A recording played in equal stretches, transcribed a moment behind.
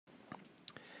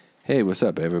Hey, what's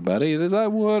up, everybody? It is I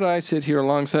Wood. I sit here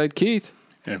alongside Keith.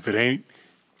 And if it ain't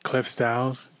Cliff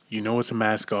Styles, you know it's a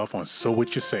mask off on So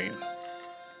What You Saying.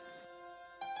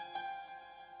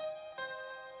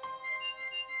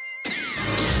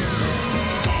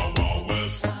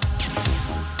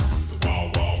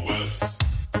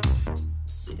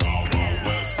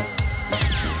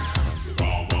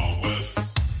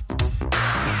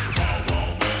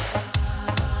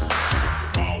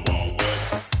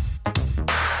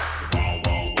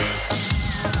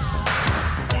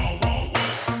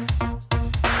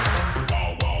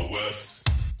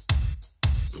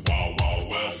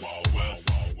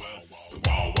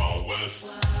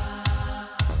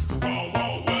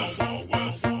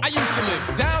 I used to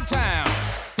live downtown,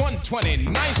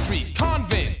 129th Street,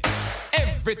 Convent.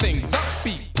 Everything's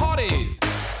upbeat, parties,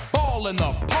 ball in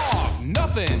the park,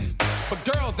 nothing but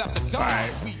girls after dark.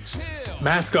 Right. We chill.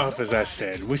 Mask off, as I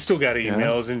said. We still got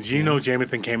emails, and Gino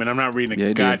Jamathan came in. I'm not reading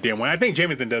a goddamn one. I think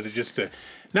Jamathan does it just to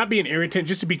not be an irritant,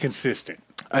 just to be consistent.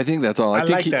 I think that's all. I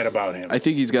think like that about him. I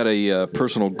think he's got a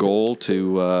personal goal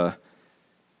to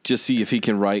just see if he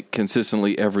can write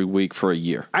consistently every week for a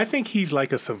year. I think he's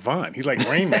like a savant. He's like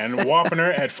Rain Man,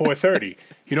 Wapner at 4:30.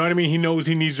 You know what I mean? He knows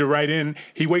he needs to write in.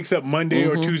 He wakes up Monday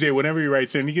or Tuesday, whenever he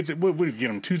writes in. He gets it. What do you get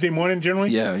him? Tuesday morning,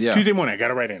 generally? Yeah. Tuesday morning, I got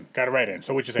to write in. Got to write in.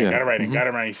 So what you saying? Yeah. Got to write in. Got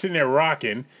to write in. He's sitting there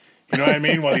rocking. You know what I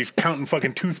mean? While he's counting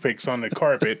fucking toothpicks on the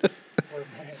carpet.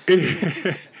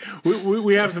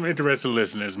 We have some interested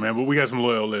listeners, man, but we got some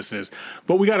loyal listeners.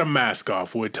 But we got a mask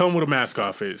off. Tell them what a mask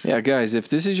off is. Yeah, guys, if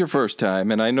this is your first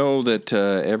time, and I know that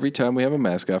every time we have a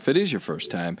mask off, it is your first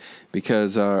time,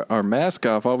 because our mask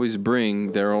off always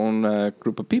bring their own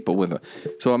group of people with them.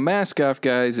 So a mask off,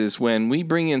 guys, is when we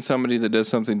bring in somebody that does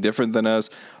something different than us.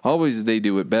 Always they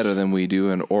do it better than we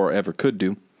do or ever could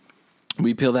do.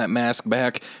 We peel that mask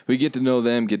back. We get to know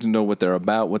them, get to know what they're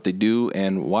about, what they do,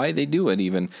 and why they do it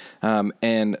even.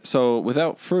 And so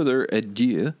without further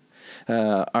ado,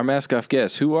 our mask off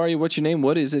guest, who are you? What's your name?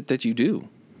 What is it that you do?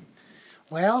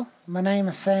 Well, my name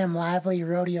is Sam Lively,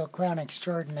 rodeo clown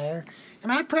extraordinaire,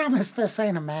 and I promise this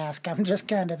ain't a mask. I'm just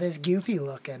kind of this goofy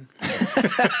looking.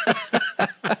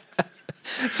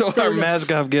 So our mask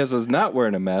off guest is not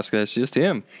wearing a mask. That's just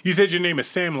him. You said your name is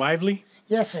Sam Lively?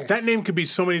 Yes, sir. That name could be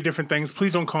so many different things.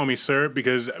 Please don't call me sir,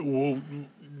 because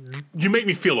you make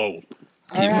me feel old.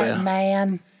 All right,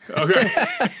 man. Okay.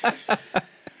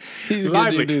 He's a good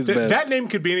Lively. dude, do his best. That name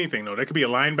could be anything, though. That could be a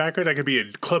linebacker. That could be a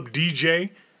club DJ.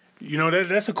 You know,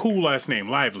 that's a cool last name,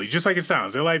 Lively, just like it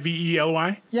sounds. Lively?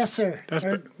 Yes, sir. That's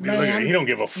Or look at him. He don't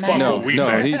give a fuck No, what we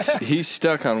say. he's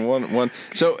stuck on one.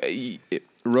 So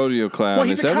rodeo clown. Well,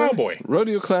 he's is a that right? cowboy.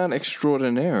 Rodeo clown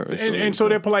extraordinaire. And so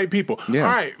they're polite people. Yeah.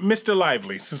 All right, Mr.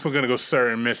 Lively, since we're going to go sir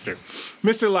and Mr.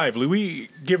 Mr. Lively, we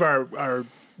give our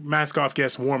mask off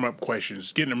guests warm-up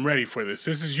questions, getting them ready for this.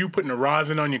 This is you putting the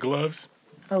rosin on your gloves.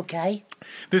 Okay.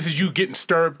 This is you getting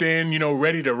stirruped in,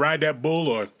 ready to ride that bull,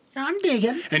 or... I'm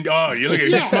digging. And you look at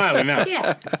you smiling now.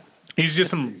 Yeah. He's just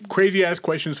some crazy ass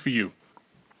questions for you.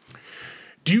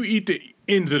 Do you eat the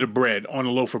ends of the bread on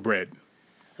a loaf of bread?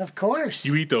 Of course.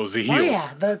 You eat those, the heels. Oh,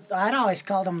 yeah. I'd always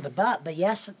called them the butt, but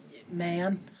yes,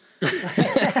 man. I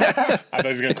thought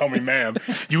he was gonna call me ma'am.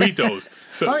 You eat those.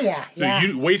 So, Oh, yeah, So yeah.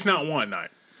 you waste not, want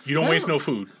not. You don't waste no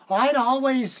food. I'd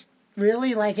always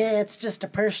really, it's just a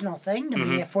personal thing to Mm-hmm.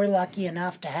 me. If we're lucky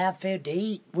enough to have food to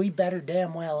eat, we better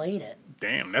damn well eat it.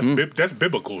 Damn, that's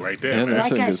biblical right there. Yeah, man. that's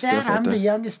Like some I good said, stuff right I'm the there.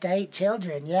 youngest of 8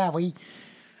 children. Yeah, we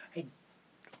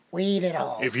eat it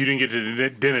all. If you didn't get to the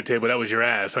dinner table, that was your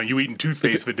ass. Huh? You eating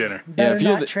toothpaste for dinner. Better if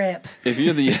you're not the- trip. If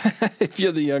you're the if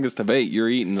you're the youngest of 8, you're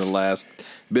eating the last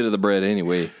bit of the bread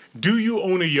anyway. Do you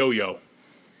own a yo-yo?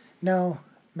 No,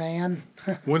 man.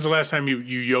 When's the last time you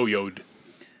yo-yoed?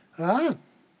 Oh,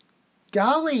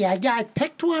 golly, I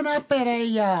picked one up at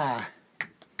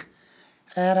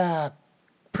a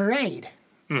parade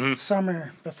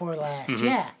summer before last.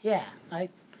 Yeah.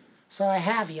 So I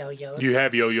have yo-yoed. You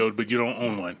have yo-yoed, but you don't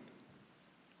own one.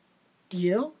 Do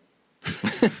you?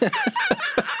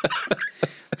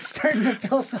 Starting to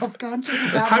feel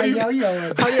self-conscious about How my do you-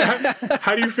 yo-yoing.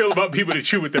 How do you feel about people that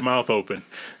chew with their mouth open?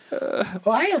 Well,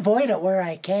 I avoid it where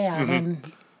I can,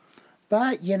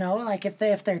 but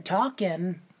if they're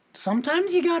talking,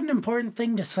 sometimes you got an important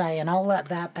thing to say, and I'll let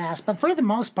that pass. But for the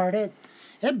most part, it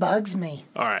bugs me.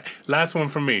 All right, last one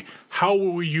from me. How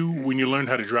were you when you learned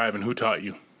how to drive, and who taught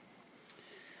you?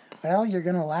 Well, you're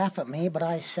gonna laugh at me, but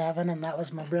I was 7, and that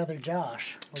was my brother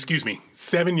Josh. Excuse me,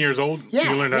 7 years old?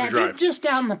 Yeah, You learned how to drive? just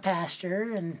down the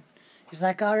pasture, and he's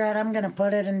like, "All right, I'm gonna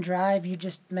put it in drive. You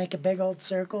just make a big old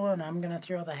circle, and I'm gonna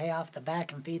throw the hay off the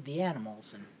back and feed the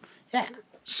animals." And yeah.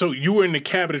 So you were in the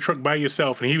cab of the truck by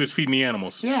yourself, and he was feeding the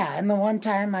animals. Yeah, and the one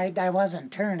time I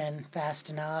wasn't turning fast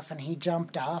enough, and he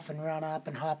jumped off and ran up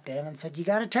and hopped in and said, "You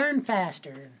got to turn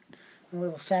faster." And the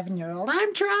little 7-year-old,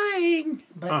 "I'm trying,"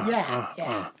 but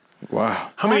yeah. Wow.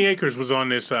 How many acres was on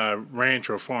this ranch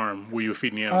or farm where you were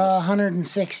feeding the animals?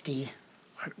 160.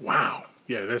 Wow.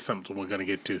 Yeah, that's something we're going to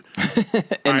get to.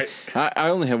 And I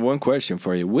only have one question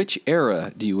for you. Which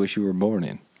era do you wish you were born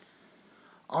in?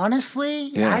 Honestly,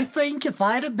 Yeah. I think if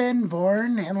I'd have been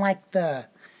born in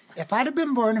if I'd have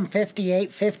been born in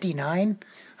 58, 59,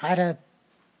 I'd have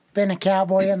been a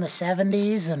cowboy in the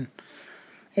 70s. And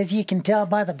as you can tell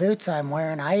by the boots I'm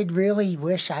wearing, I really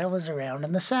wish I was around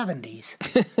in the 70s.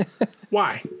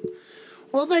 Why?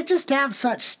 Well, they just have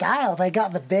such style. They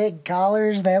got the big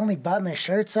collars. They only button their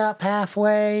shirts up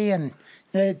halfway. And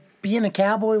being a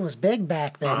cowboy was big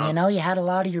back then. You know, you had a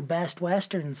lot of your best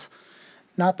Westerns.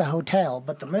 Not the hotel,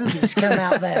 but the movies come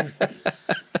out then.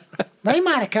 They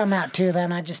might have come out too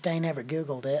then. I just ain't ever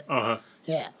Googled it.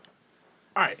 Yeah.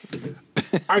 All right.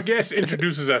 Our guest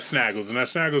introduces our Snaggles, and our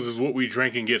Snaggles is what we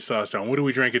drink and get sauced on. What are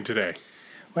we drinking today?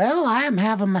 Well, I am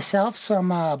having myself some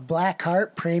Black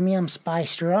Heart Premium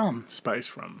Spiced Rum. Spice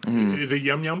from. Is it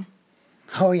Yum Yum?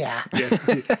 Oh, yeah. Yeah.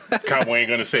 Cowboy ain't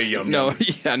going to say Yum Yum.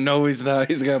 No, he's not.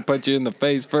 He's going to punch you in the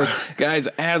face first. Guys,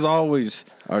 as always,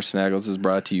 our Snaggles is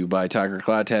brought to you by Tiger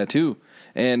Claw Tattoo.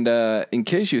 And in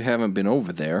case you haven't been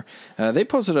over there, they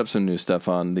posted up some new stuff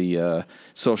on the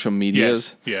social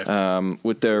medias. Yes.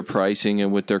 With their pricing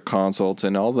and with their consults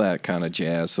and all that kind of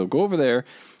jazz. So go over there.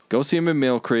 Go see them in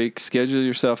Mill Creek. Schedule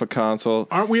yourself a consult.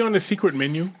 Aren't we on the secret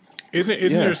menu? Isn't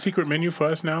there a secret menu for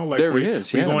us now? Like There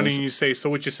is, We yeah. go in and you say, "So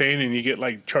what you're saying," and you get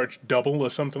like charged double or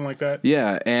something like that.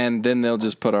 Yeah, and then they'll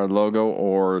just put our logo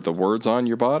or the words on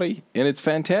your body, and it's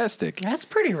fantastic. That's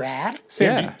pretty rad.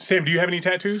 Yeah. Sam, do you have any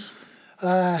tattoos?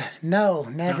 No,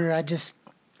 never. I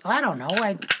don't know.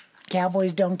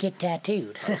 Cowboys don't get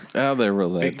tattooed. Oh, they're real.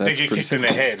 They That's get pretty kicked in the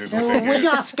simple. head. Is what they we get.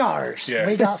 got scars. Yeah.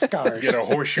 We got scars. You get a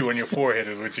horseshoe on your forehead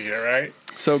is what you get, right?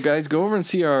 So, guys, go over and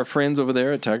see our friends over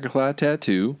there at Tiger Claw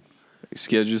Tattoo.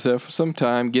 Schedule yourself for some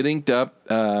time. Get inked up.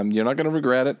 You're not going to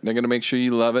regret it. They're going to make sure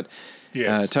you love it.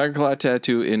 Yes. Tiger Claw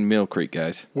Tattoo in Mill Creek,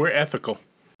 guys. We're ethical.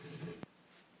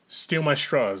 Steal my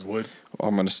straws, Wood.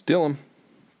 I'm going to steal them,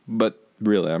 but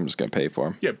really, I'm just going to pay for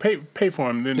them. Yeah, pay for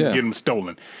them, then Yeah. get them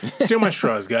stolen. Steal my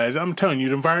straws, guys. I'm telling you,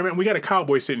 the environment. We got a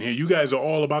cowboy sitting here. You guys are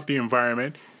all about the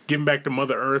environment, giving back to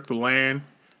Mother Earth, the land,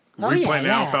 replanting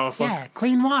alfalfa. Yeah,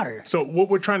 clean water. So what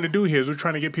we're trying to do here is we're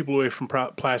trying to get people away from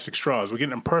plastic straws. We're getting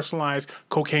them personalized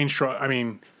cocaine straw. I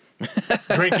mean,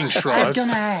 drinking I was straws.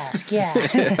 gonna ask,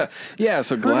 yeah. Yeah,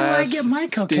 so Where do I glass, get my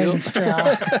cocaine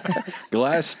straw?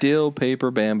 glass, steel,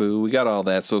 paper, bamboo. We got all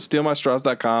that. So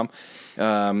stealmystraws.com.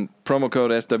 Promo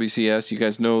code SWCS. You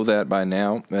guys know that by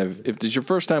now. If it's your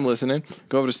first time listening,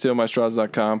 go over to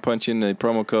stealmystraws.com, punch in the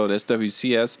promo code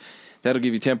SWCS. That'll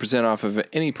give you 10% off of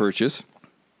any purchase.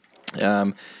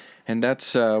 And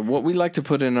that's what we like to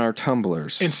put in our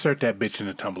tumblers. Insert that bitch in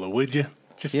the tumbler, would you?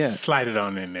 Just Yeah. slide it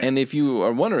on in there. And if you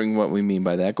are wondering what we mean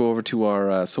by that, go over to our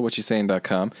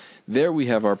sowhatyousaying.com. There we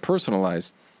have our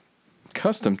personalized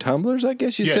custom tumblers, I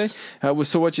guess you Yes. say, with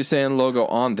So What You Saying logo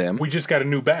on them. we just got a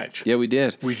new badge. Yeah, we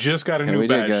did. We just got a And new we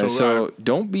did, badge. guys. So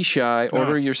don't be shy.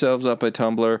 Order yourselves up a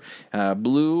tumbler,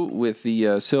 blue with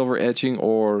the silver etching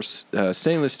or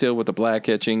stainless steel with the black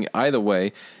etching. Either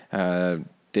way,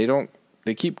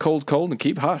 they keep cold and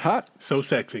keep hot. So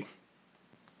sexy.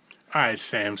 All right,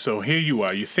 Sam. So here you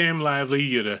are. You're Sam Lively.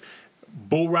 You're the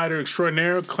bull rider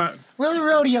extraordinaire. Well,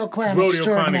 rodeo clown Rodeo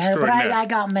clown extraordinaire, but extraordinaire. I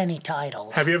got many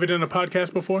titles. Have you ever done a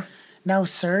podcast before? No,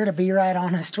 sir. To be right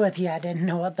honest with you, I didn't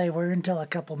know what they were until a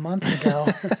couple months ago.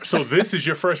 So this is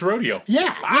your first rodeo.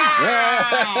 yeah.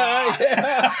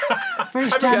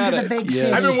 First time to the big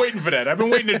city. I've been waiting for that. I've been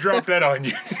waiting to drop that on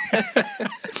you.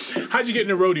 How'd you get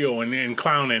into rodeo and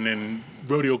clowning and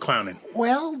rodeo clowning?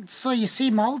 Well, so you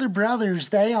see, my older brothers,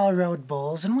 they all rode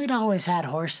bulls, and we'd always had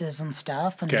horses and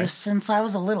stuff. And Okay. just since I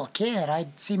was a little kid,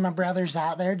 I'd see my brothers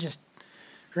out there just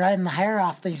riding the hair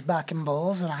off these bucking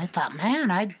bulls, and I thought, man,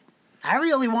 I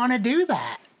really want to do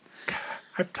that.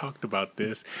 I've talked about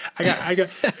this. I got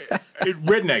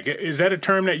redneck. Is that a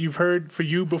term that you've heard for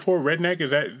you before? Redneck?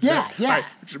 Is that? Yeah. All right,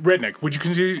 redneck. Would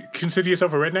you consider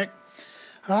yourself a redneck?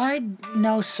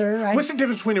 No, sir. What's the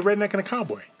difference between a redneck and a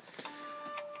cowboy?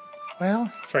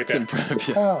 Well, It's right there.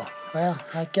 well,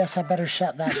 I guess I better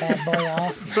shut that bad boy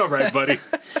off. It's all right, buddy.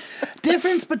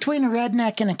 Difference between a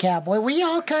redneck and a cowboy. We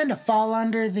all kind of fall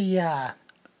under the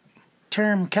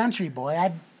term country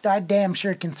boy. I damn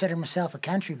sure consider myself a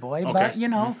country boy, but you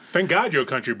know. Thank God you're a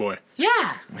country boy.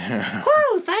 Yeah.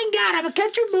 Woo, thank God I'm a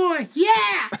country boy.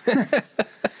 Yeah.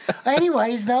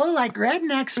 Anyways, though, like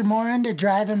rednecks are more into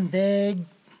driving big,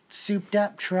 souped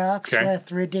up trucks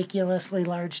with ridiculously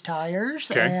large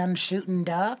tires and shooting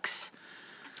ducks.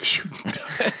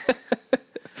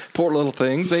 Poor little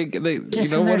things. They Kissing you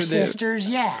know their what it sisters.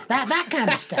 Yeah, that kind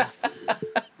of stuff.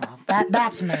 Well,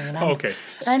 that's me. You know? Okay.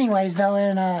 Anyways,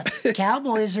 though,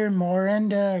 cowboys are more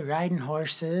into riding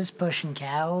horses, pushing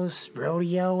cows,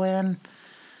 rodeoing,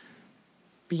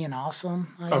 being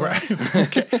awesome. I guess.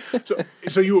 Right. Okay.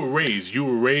 So you were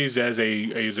raised as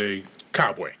a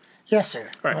cowboy. Yes, sir.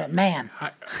 Right. Man.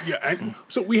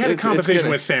 So we had a conversation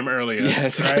with Sam earlier,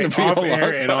 right? Off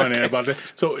air and on air about this.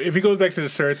 So if he goes back to the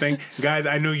sir thing, guys,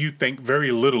 I know you think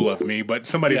very little of me, but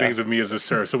somebody thinks of me as a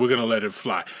sir, so we're gonna let it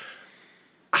fly.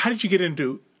 How did you get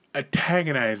into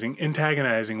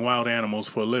antagonizing wild animals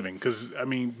for a living? Because I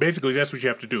mean, basically, that's what you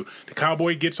have to do. The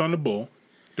cowboy gets on the bull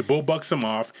bucks him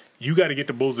off. You got to get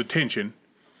the bull's attention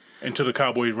until the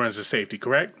cowboy runs to safety.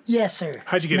 Correct? Yes, sir.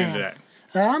 How'd you get into that?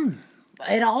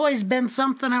 It always been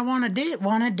something I wanted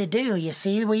to do. You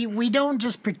see, we don't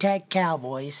just protect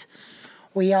cowboys.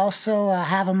 We also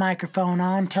have a microphone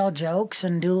on, tell jokes,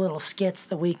 and do little skits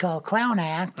that we call clown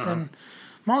acts. And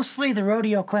mostly the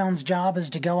rodeo clown's job is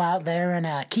to go out there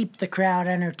and keep the crowd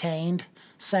entertained.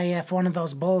 Say if one of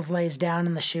those bulls lays down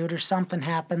in the chute or something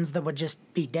happens that would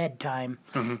just be dead time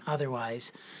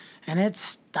otherwise. And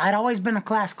I'd always been a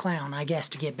class clown, I guess,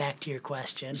 to get back to your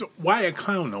question. So why a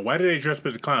clown, though? Why do they dress up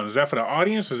as a clown? Is that for the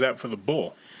audience or is that for the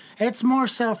bull? It's more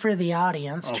so for the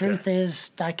audience. Okay. Truth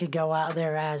is, I could go out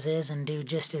there as is and do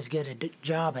just as good a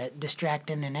job at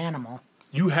distracting an animal.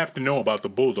 You have to know about the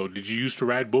bull, though. Did you used to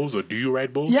ride bulls or do you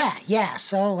ride bulls? Yeah.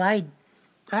 So I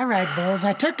ride bulls.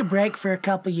 I took a break for a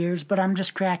couple years, but I'm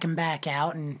just cracking back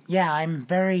out. And yeah, I'm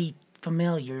very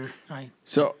familiar.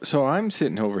 So I'm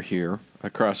sitting over here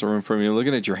across the room from you,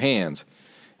 looking at your hands,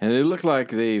 and they look like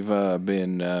they've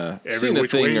been seen a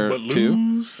thing or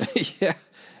two.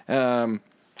 Yeah.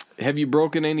 Have you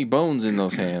broken any bones in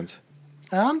those hands?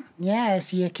 Yeah,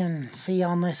 as you can see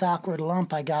on this awkward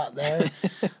lump I got there,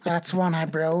 that's one I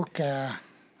broke. It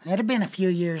had been a few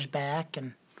years back,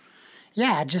 and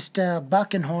yeah, just a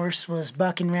bucking horse was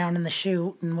bucking around in the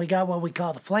chute, and we got what we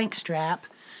call the flank strap.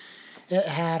 It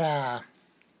had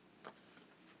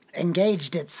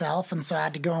engaged itself, and so I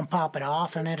had to go and pop it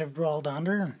off, and it had rolled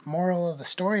under. And moral of the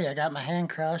story, I got my hand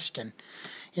crushed, and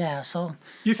yeah, so...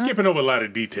 You're skipping over a lot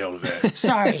of details there.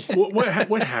 Sorry. What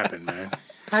happened, man?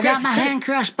 I got my hand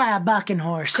crushed by a bucking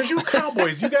horse. Because you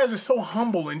cowboys, you guys are so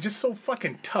humble and just so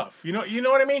fucking tough. You know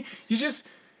what I mean?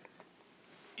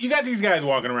 You got these guys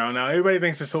walking around now. Everybody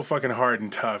thinks they're so fucking hard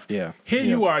and tough. Yeah. Here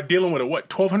you are dealing with a,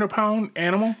 1,200-pound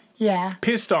animal? Yeah.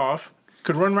 Pissed off,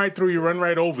 could run right through you, run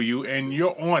right over you, and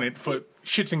you're on it for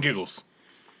shits and giggles.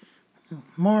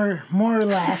 More or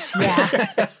less,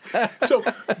 yeah. So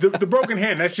the broken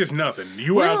hand, that's just nothing.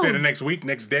 You were out there the next week,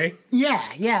 next day?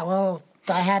 Yeah. Well,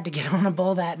 I had to get on a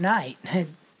bull that night.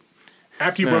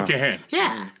 After you broke your hand?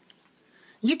 Yeah.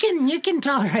 You can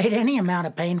tolerate any amount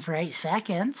of pain for 8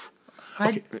 seconds.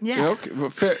 Okay. Yeah. Okay, well,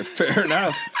 fair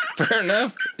enough. Fair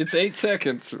enough. It's 8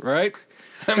 seconds, right?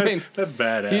 I mean, that's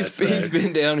badass. He's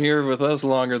been down here with us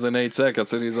longer than 8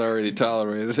 seconds, and he's already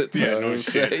tolerated it. Yeah, so, no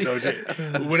shit.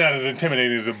 We're not as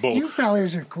intimidating as a bull. You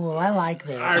fellers are cool. I like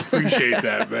this. I appreciate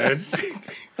that, man.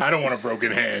 I don't want a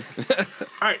broken hand. All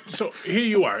right, so here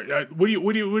you are. What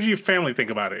do your family think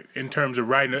about it in terms of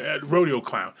riding a rodeo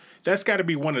clown? That's got to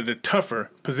be one of the tougher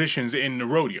positions in the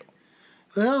rodeo.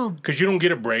 Well, because you don't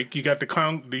get a break. You got the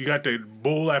clown, you got the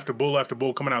bull after bull after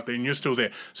bull coming out there, and you're still there.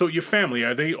 So your family,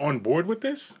 are they on board with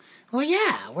this? Well,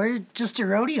 yeah, we're just a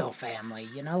rodeo family.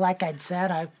 You know, like I'd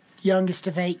said, I'm youngest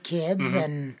of 8 kids,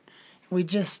 and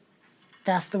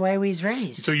that's the way we was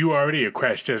raised. So you already a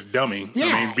crash test dummy. Yeah,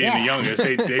 I mean, being the youngest,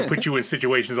 they put you in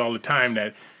situations all the time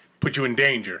that put you in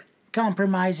danger.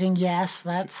 Compromising, yes,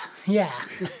 yeah.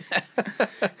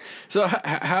 So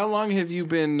how long have you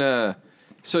been...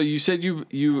 So you said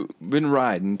you've been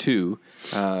riding too.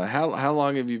 How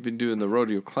long have you been doing the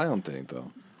rodeo clown thing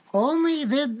though?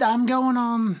 I'm going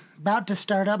on about to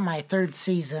start up my 3rd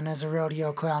season as a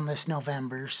rodeo clown this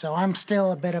November, so I'm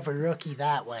still a bit of a rookie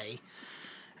that way.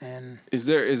 And is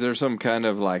there some kind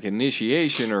of like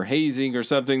initiation or hazing or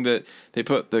something that they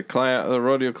put the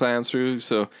rodeo clowns through?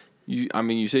 So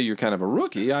you say you're kind of a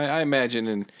rookie. I imagine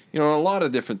in a lot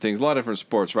of different things, a lot of different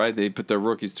sports, right? They put their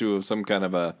rookies through some kind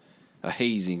of a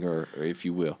hazing or if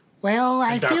you will. Well,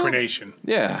 indoctrination.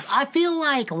 I feel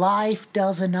like life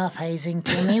does enough hazing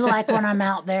to me. Like when I'm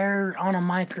out there on a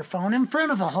microphone in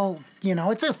front of a whole,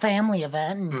 it's a family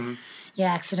event, and you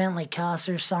accidentally cuss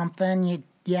or something.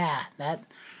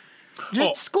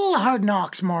 School of Hard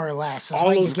Knocks, more or less. All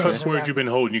those cuss words you've been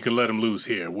holding, you can let them loose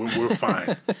here. We're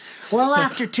fine. Well,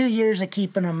 after 2 years of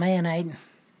keeping them in,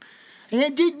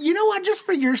 you know what? Just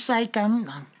for your sake, I'm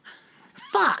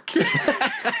fuck.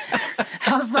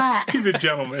 How's that? He's a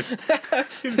gentleman.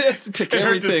 Took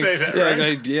everything.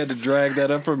 Right? He had to drag that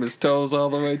up from his toes all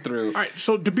the way through. All right,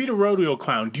 so to be the rodeo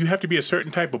clown, do you have to be a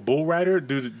certain type of bull rider?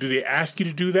 Do they ask you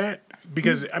to do that?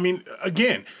 Because, I mean,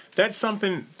 again, that's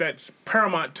something that's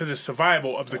paramount to the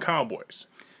survival of the cowboys.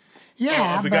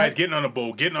 Yeah, of the guys getting on a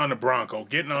bull, getting on the bronco,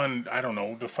 getting on, I don't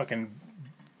know, the fucking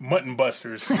mutton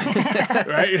busters,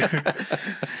 right?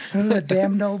 The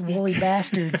damned old woolly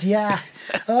bastards, yeah.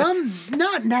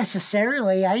 Not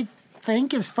necessarily, I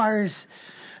think, as far as...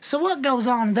 So what goes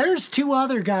on, there's 2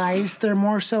 other guys, they're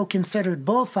more so considered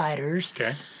bullfighters.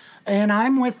 Okay. And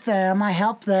I'm with them, I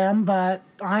help them, but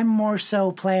I'm more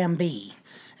so plan B.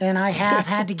 And I have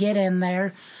had to get in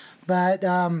there. But,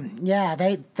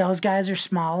 those guys are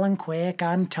small and quick.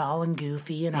 I'm tall and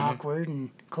goofy and awkward and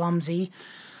clumsy.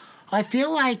 I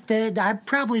feel like that I'd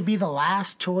probably be the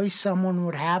last choice someone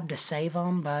would have to save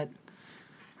them, but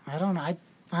I don't know.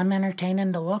 I'm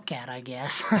entertaining to look at, I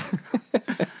guess.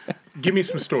 Give me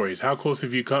some stories. How close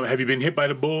have you come? Have you been hit by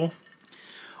the bull?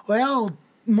 Well,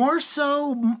 more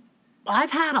so,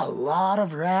 I've had a lot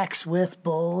of wrecks with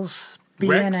bulls.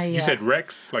 Wrecks? You said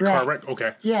wrecks? Like car wreck?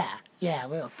 Okay. Yeah,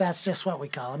 well, that's just what we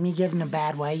call them. You get in a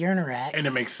bad way, you're in a wreck. And it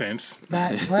makes sense.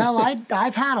 But, well,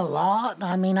 I've had a lot.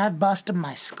 I mean, I've busted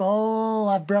my skull.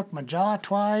 I've broke my jaw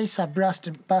twice. I've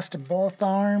busted both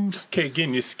arms. Okay,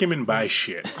 again, you're skimming by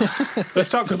shit. Let's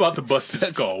talk about the busted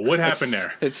skull. What happened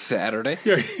there? It's Saturday.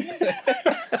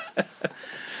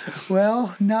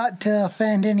 Well, not to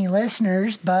offend any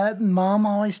listeners, but Mom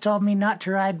always told me not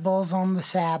to ride bulls on the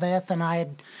Sabbath, and I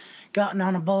had gotten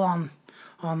on a bull on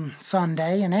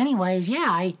Sunday. And anyways,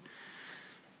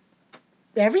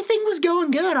 everything was going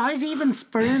good. I was even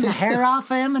spurring the hair off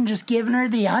him and just giving her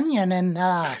the onion. And,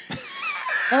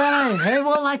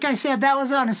 well, like I said, that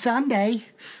was on a Sunday.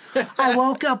 I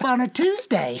woke up on a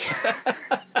Tuesday.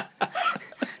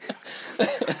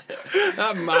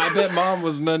 I bet Mom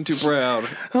was none too proud.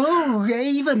 Oh,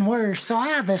 even worse. So I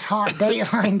had this hot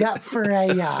date lined up for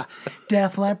a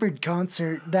Def Leppard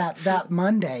concert that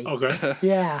Monday. Okay.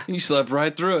 Yeah. You slept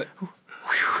right through it.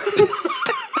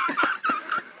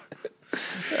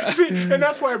 See, and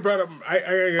that's why I brought up, I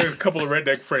got a couple of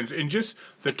redneck friends, and just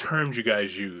the terms you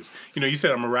guys use. You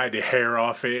said I'm going to ride the hair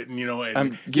off it, and, and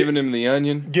I'm giving him the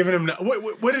onion. Giving him,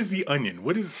 what is the onion?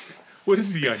 What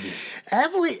is the onion?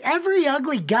 Every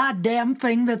ugly goddamn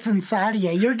thing that's inside of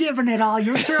you, you're giving it all.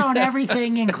 You're throwing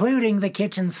everything, including the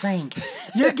kitchen sink.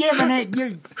 You're giving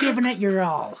it your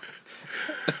all.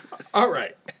 All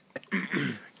right.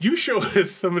 You show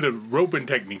us some of the roping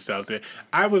techniques out there.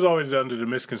 I was always under the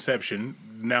misconception,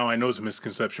 now I know it's a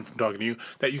misconception from talking to you,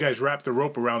 that you guys wrap the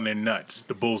rope around their nuts,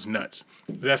 the bull's nuts.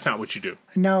 That's not what you do.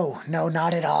 No,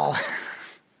 not at all.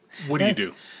 What do you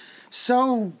do?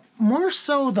 So, more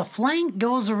so the flank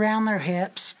goes around their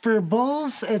hips. For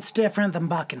bulls, it's different than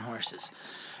bucking horses.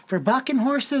 For bucking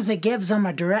horses, it gives them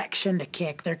a direction to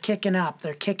kick. They're kicking up.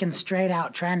 They're kicking straight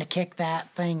out, trying to kick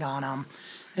that thing on them.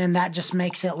 And that just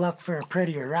makes it look for a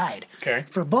prettier ride. Okay.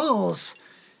 For bulls,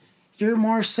 you're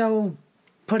more so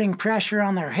putting pressure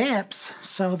on their hips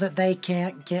so that they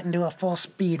can't get into a full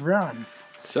speed run.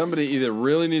 Somebody either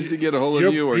really needs to get a hold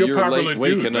of you or you're late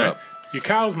waking up. Your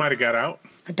cows might have got out.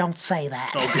 Don't say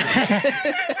that. Okay.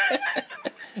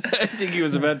 I think he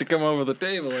was about to come over the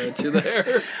table at you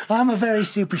there. I'm a very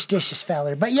superstitious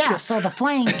feller. But yeah, so the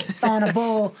flank on a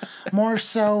bull more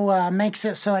so makes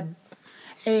it so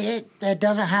it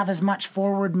doesn't have as much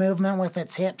forward movement with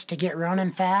its hips to get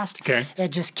running fast. Okay. It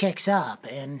just kicks up.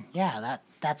 And yeah,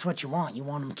 that's what you want. You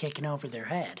want them kicking over their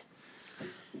head.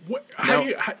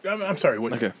 I'm sorry.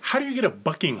 Okay. How do you get a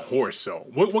bucking horse, though?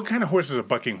 What kind of horse is a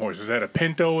bucking horse? Is that a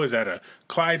Pinto? Is that a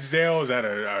Clydesdale? Is that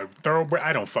a Thoroughbred?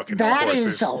 I don't fucking know horses. That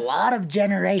is a lot of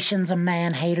generations of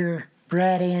man-hater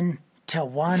bred into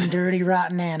one dirty,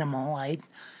 rotten animal.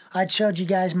 I showed you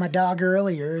guys my dog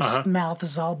earlier. His mouth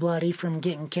is all bloody from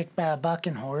getting kicked by a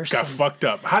bucking horse. Got fucked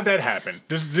up. How'd that happen?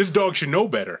 This dog should know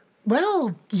better.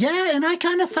 Well, yeah, and I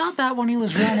kind of thought that when he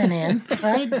was running in.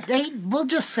 We'll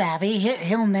just savvy.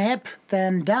 He'll nip,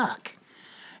 then duck.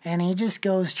 And he just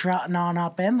goes trotting on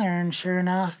up in there, and sure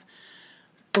enough,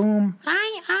 boom.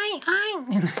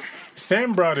 I.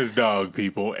 Sam brought his dog,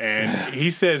 people, and he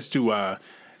says to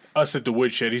us at the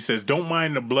woodshed. He says, "Don't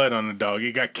mind the blood on the dog.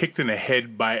 He got kicked in the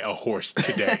head by a horse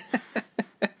today."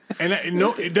 And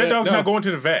that dog's not going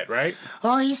to the vet, right?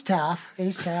 Oh, he's tough.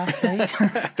 He's tough.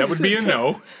 That would be a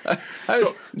no.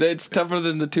 It's tougher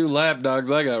than the 2 lap dogs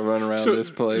I got running around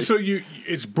this place. So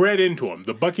it's bred into him.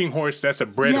 The bucking horse, that's a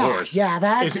bred horse.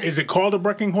 Yeah, is it called a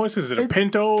bucking horse? Is it a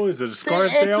Pinto? Is it a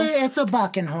Scarsdale? It's a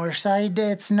bucking horse.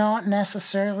 It's not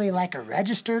necessarily like a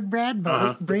registered breed,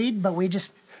 but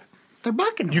they're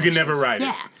bucking horses. You can never ride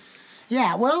it.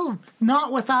 Yeah, well,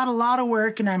 not without a lot of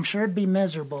work, and I'm sure it'd be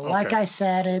miserable. Okay. Like I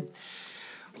said,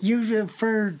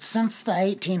 since the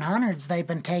 1800s, they've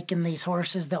been taking these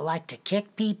horses that like to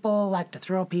kick people, like to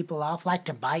throw people off, like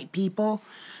to bite people.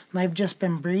 They've just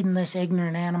been breeding this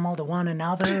ignorant animal to one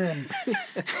another, and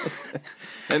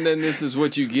and then this is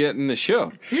what you get in the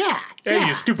show. Yeah. Hey,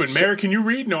 you stupid mare, can you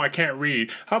read? No, I can't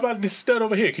read. How about this stud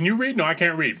over here? Can you read? No, I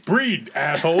can't read. Breed,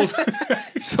 assholes.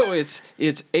 So it's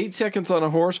 8 seconds on a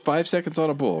horse, 5 seconds on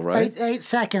a bull, right? 8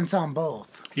 seconds on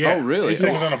both. Yeah. Oh, really? 8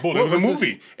 seconds on a bull. There was a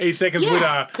movie, 8 seconds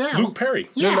with Luke Perry.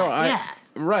 Yeah,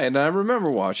 Right, and I remember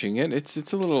watching it. It's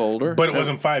a little older, but it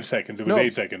wasn't 5 seconds. It was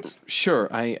 8 seconds. Sure,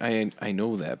 I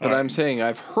know that, but I'm saying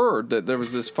I've heard that there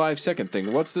was this 5 second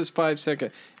thing. What's this 5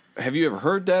 second? Have you ever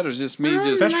heard that, or is this me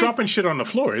just? That's dropping shit on the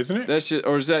floor, isn't it? That's just,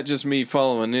 or is that just me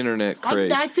following internet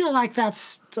craze? I feel like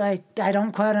that's I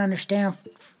don't quite understand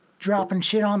dropping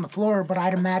shit on the floor, but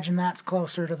I'd imagine that's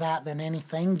closer to that than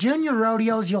anything. Junior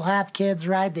rodeos, you'll have kids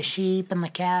ride the sheep and the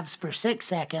calves for 6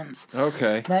 seconds.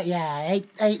 Okay. But yeah,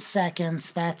 8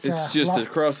 seconds. It's just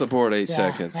across the board 8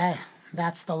 seconds.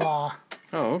 That's the law.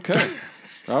 Oh, okay.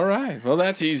 All right. Well,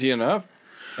 that's easy enough,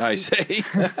 I say.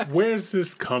 Where's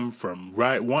this come from?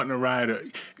 Right, wanting to ride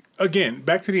again,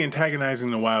 back to the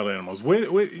antagonizing the wild animals.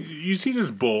 You see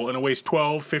this bull, and it weighs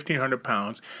 1,500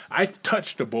 pounds. I've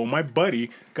touched a bull. My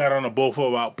buddy got on a bull for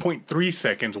about 0.3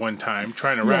 seconds one time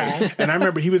trying to ride it. And I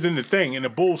remember he was in the thing, and the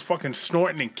bull's fucking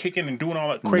snorting and kicking and doing all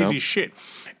that crazy shit.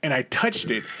 And I touched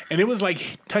it, and it was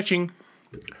like touching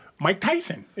Mike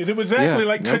Tyson. It was exactly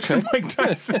like touching Mike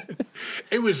Tyson.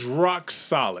 It was rock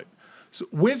solid. So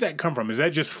where's that come from? Is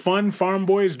that just fun farm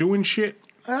boys doing shit?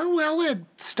 Well, it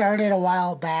started a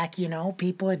while back,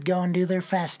 People would go and do their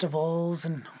festivals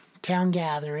and town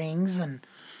gatherings, and,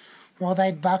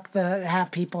 they'd have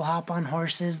people hop on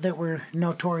horses that were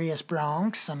notorious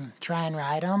broncs and try and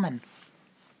ride them, and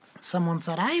someone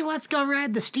said, hey, let's go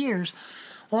ride the steers.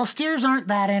 Well, steers aren't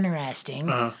that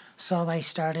interesting, so they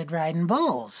started riding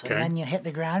bulls, and then you hit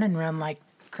the ground and run like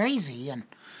crazy, and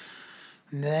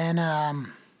then,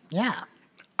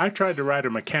 I tried to ride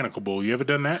a mechanical bull. You ever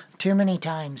done that? Too many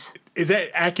times. Is that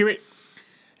accurate?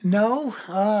 No.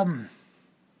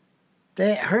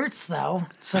 It hurts though.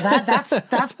 So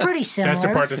that's pretty similar. That's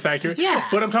the part that's accurate? Yeah.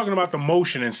 But I'm talking about the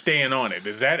motion and staying on it.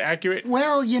 Is that accurate?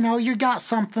 Well, you got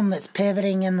something that's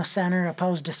pivoting in the center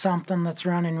opposed to something that's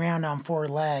running around on 4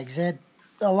 legs. A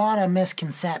lot of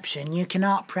misconception. You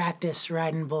cannot practice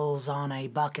riding bulls on a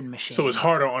bucking machine. So it's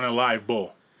harder on a live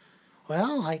bull?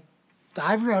 Well,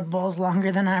 I've rode bulls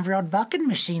longer than I've rode bucking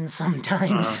machines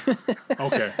sometimes.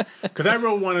 Okay. Because I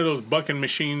rode one of those bucking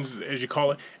machines, as you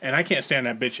call it, and I can't stand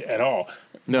that bitch at all.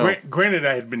 No. Granted,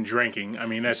 I had been drinking. I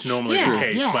mean, that's normally the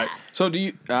case. Yeah. But so do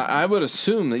you? I would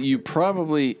assume that you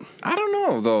probably. I don't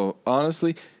know though.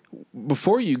 Honestly,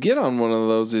 before you get on one of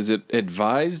those, is it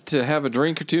advised to have a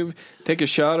drink or two, take a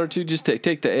shot or two, just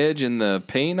take the edge and the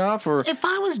pain off? Or if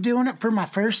I was doing it for my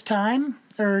first time,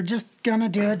 or just gonna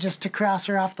do it just to cross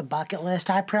her off the bucket list,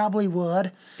 I probably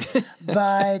would.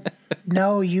 But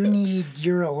no, you need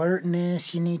your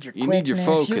alertness, you need your quickness. You need your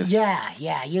focus.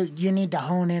 You need to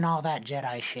hone in all that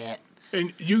Jedi shit.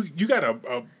 And you got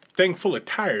a thing full of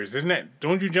tires, isn't that?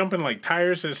 Don't you jump in like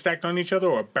tires that are stacked on each other,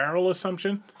 or a barrel or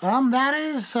something? That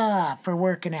is for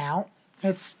working out.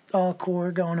 It's all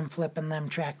core going and flipping them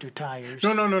tractor tires.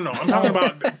 No. I'm talking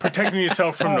about protecting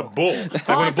yourself from the bull. Like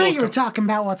I thought you were talking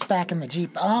about what's back in the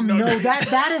Jeep. No,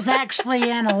 that is actually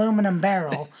an aluminum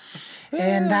barrel.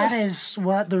 And that is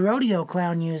what the rodeo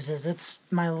clown uses. It's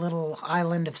my little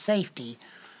island of safety.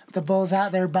 The bull's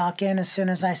out there bucking. As soon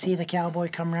as I see the cowboy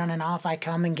come running off, I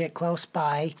come and get close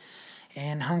by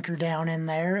and hunker down in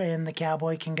there, and the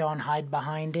cowboy can go and hide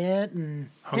behind it and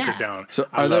hunker down. So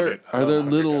are there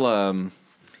little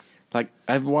like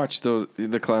I've watched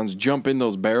the clowns jump in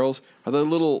those barrels? Are there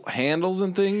little handles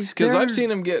and things? Because I've seen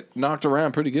them get knocked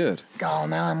around pretty good. Oh,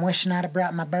 now I'm wishing I'd have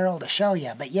brought my barrel to show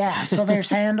you. But yeah, so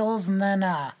there's handles, and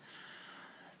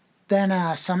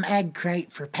then some egg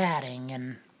crate for padding,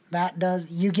 and that does.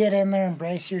 You get in there and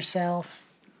brace yourself.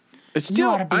 It's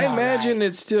still. I imagine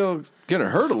it's still gonna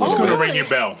hurt a little. It's gonna ring your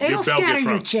bell. It'll scatter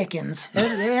your chickens.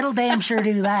 It'll damn sure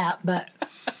do that. But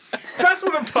That's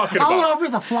what I'm talking about. All over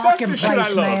the flocking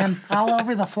place, man. All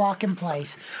over the flocking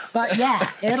place. But yeah,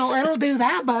 it'll do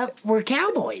that. But we're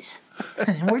cowboys.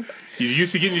 You're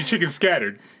used to getting your chickens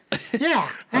scattered. Yeah,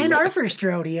 ain't our first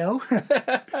rodeo.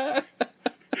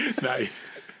 Nice.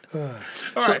 All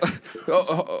right.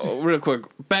 Real quick,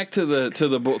 back to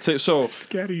the bull. So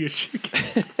scatter your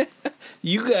chickens.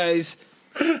 You guys,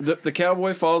 the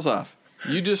cowboy falls off.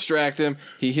 You distract him.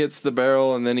 He hits the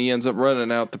barrel, and then he ends up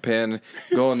running out the pen,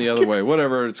 going the other way.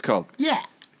 Whatever it's called. Yeah.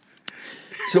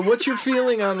 So what's your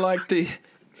feeling on like the?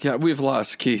 Yeah, we've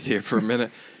lost Keith here for a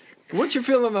minute. What's your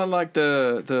feeling on like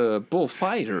the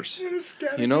bullfighters?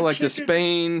 You know, like the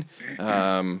Spain,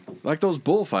 like those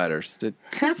bullfighters.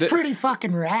 That's pretty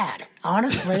fucking rad.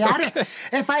 Honestly,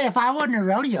 if I wasn't a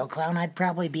rodeo clown, I'd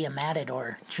probably be a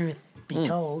matador. Truth be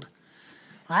told,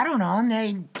 I don't know.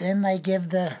 And they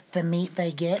give the meat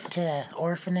they get to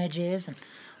orphanages, and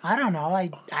I don't know.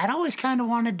 I'd always kind of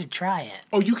wanted to try it.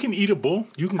 Oh, you can eat a bull?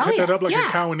 You can cut that up like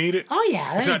a cow and eat it? Oh,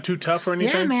 yeah. It's not too tough or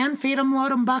anything? Yeah, man. Feed them,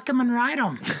 load them, buck them, and ride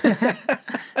them.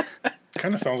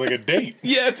 Kind of sounds like a date.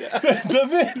 Yeah.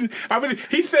 Does it?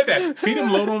 He said that. Feed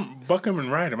them, load them, buck them,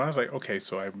 and ride them. I was like, okay,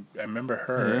 so I remember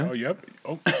her. Yeah. Oh, yep.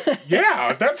 Oh,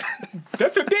 yeah, that's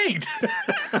a date.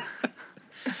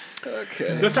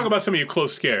 Okay. Let's talk about some of your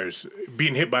close scares.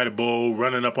 Being hit by the bull,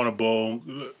 running up on a bull.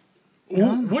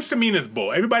 What's the meanest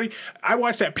bull? Everybody, I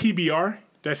watched that PBR.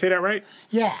 Did I say that right?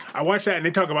 Yeah. I watched that, and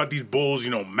they talk about these bulls,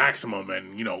 Maximum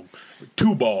and,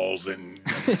 2 balls and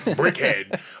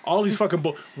Brickhead. All these fucking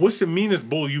bulls. What's the meanest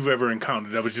bull you've ever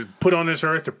encountered that was just put on this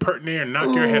earth to pert near and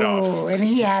knock your head off? Oh, and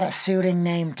he had a suiting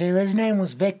name, too. His name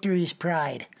was Victory's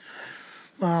Pride.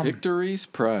 Victory's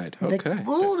Pride. Okay.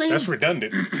 That's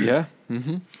redundant. Yeah.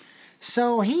 Mm-hmm.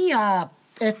 So he,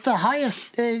 at the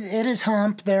highest, at his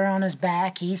hump there on his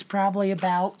back, he's probably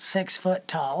about 6 foot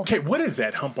tall. Okay, what is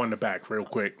that hump on the back, real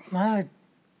quick? It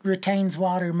retains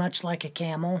water much like a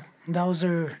camel. Those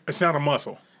are... It's not a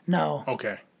muscle? No.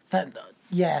 Okay.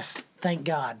 Yes, thank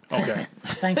God. Okay.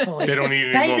 Thankfully. They don't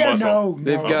need any more muscle. No.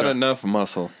 They've got enough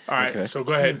muscle. All right, so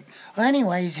go ahead. Well,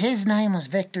 anyways, his name was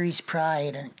Victory's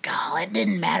Pride, and God, it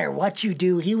didn't matter what you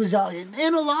do. He was... And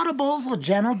a lot of bulls will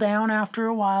gentle down after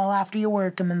a while, after you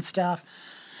work them and stuff.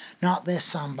 Not this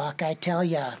sunbuck, I tell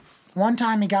ya. One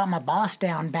time he got my boss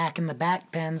down back in the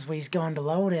back pens when he's going to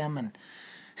load him, and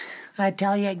I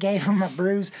tell you, it gave him a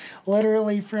bruise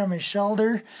literally from his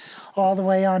shoulder all the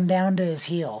way on down to his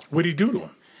heel. What'd he do to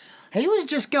him? He was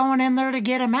just going in there to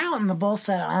get him out, and the bull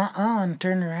said, and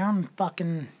turned around and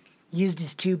fucking used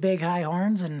his 2 big high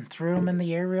horns and threw him in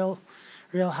the air real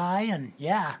high, and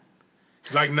yeah.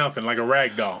 Like nothing, like a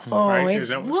rag doll. Oh, right?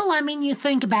 Well, I mean, you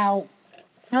think about...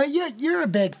 You're a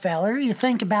big feller. You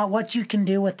think about what you can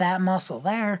do with that muscle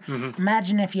there. Mm-hmm.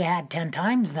 Imagine if you had 10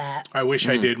 times that. I wish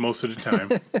I did most of the time.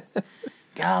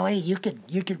 Golly, you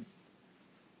could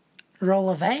roll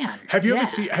a van. Have you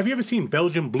ever seen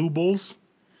Belgian blue bulls?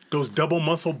 Those double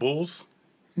muscle bulls?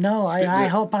 No, I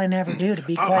hope I never do. To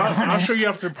be quite honest, I'll show you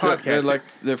after the podcast.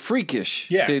 They're freakish.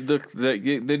 Yeah, they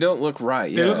don't look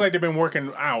right. They look like they've been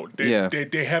working out.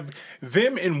 They have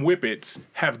them and whippets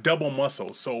have double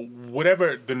muscles. So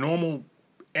whatever the normal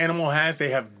animal has, they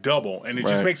have double, and it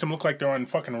just makes them look like they're on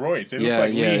fucking roids. They look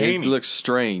like Lee Haney. It looks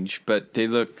strange, but they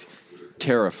look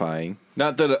terrifying.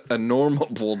 Not that a normal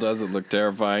bull doesn't look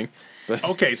terrifying. But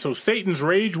okay, so Satan's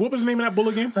Rage. What was the name of that bull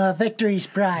again? Victory's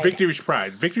Pride. Victory's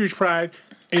Pride. Victory's Pride.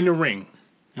 In the ring.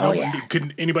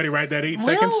 Could anybody ride that 8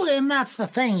 seconds? Well, and that's the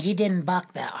thing. He didn't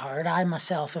buck that hard. I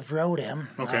myself have rode him.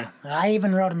 Okay. I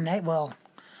even rode him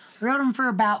rode him for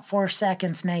about 4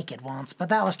 seconds naked once, but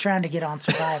that was trying to get on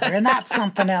Survivor, and that's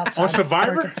something else. On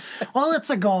Survivor? Well, it's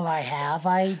a goal I have.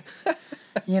 I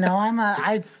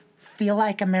feel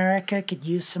like America could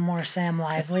use some more Sam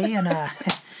Lively, and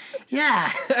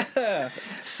yeah.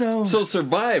 So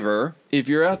Survivor, if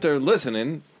you're out there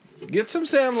listening, get some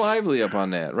Sam Lively up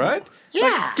on that, right?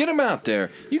 Yeah. Get him out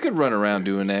there. You could run around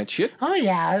doing that shit. Oh,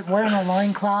 yeah. Wearing a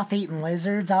loincloth, eating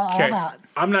lizards, all that.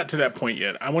 I'm not to that point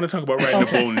yet. I want to talk about riding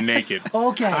a bull naked.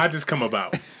 Okay. How did this come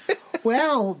about?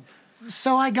 Well,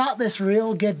 so I got this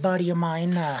real good buddy of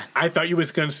mine. I thought you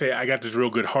was going to say I got this real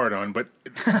good heart on, but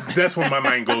that's where my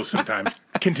mind goes sometimes.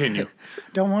 Continue.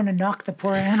 Don't want to knock the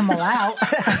poor animal out.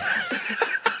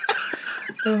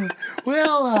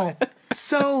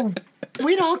 So...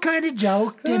 we'd all kind of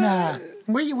joked, and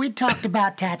we talked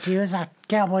about tattoos.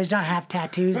 Cowboys don't have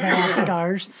tattoos; they have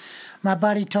scars. My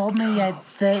buddy told me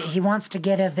that he wants to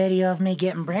get a video of me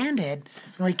getting branded,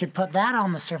 and we could put that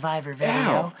on the Survivor video.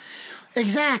 Ow.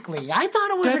 Exactly. I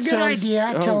thought it was a good idea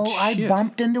until I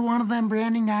bumped into one of them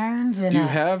branding irons. And do you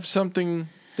have something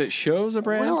that shows a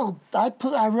brand? Well,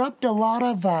 I rubbed a lot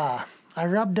of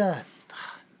Aloe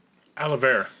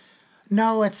vera.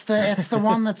 No, it's the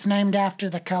one that's named after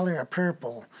the color of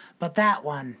purple. But that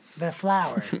one, the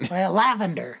flower,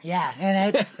 lavender, yeah,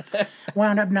 and it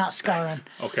wound up not scarring.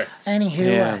 Okay.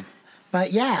 Anywho,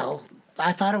 but yeah,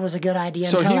 I thought it was a good idea.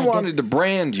 So he wanted to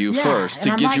brand you first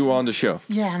to get you on the show.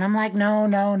 Yeah, and I'm like,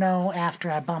 no. After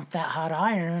I bumped that hot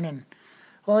iron, and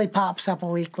well, he pops up a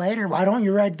week later. Why don't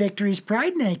you ride Victory's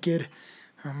Pride naked?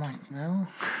 I'm like, well.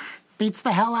 Beats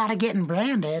the hell out of getting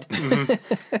branded.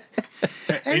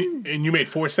 And you made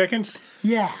 4 seconds?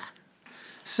 Yeah.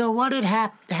 So what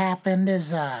had happened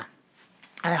is I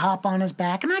hop on his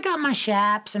back, and I got my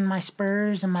chaps and my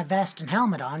spurs and my vest and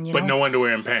helmet on. But no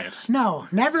underwear and pants? No,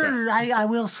 never. Yeah. I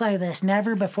will say this.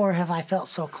 Never before have I felt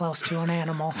so close to an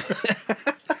animal.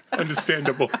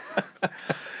 Understandable.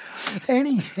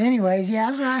 Anyways,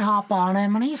 yeah, so I hop on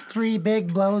him, and he's 3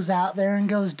 big blows out there and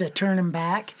goes to turn him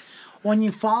back. When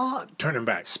you fall... Turn him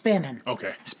back. Spinning.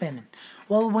 Okay. Spinning.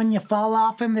 Well, when you fall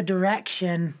off in the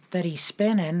direction that he's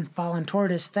spinning, falling toward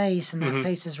his face, and that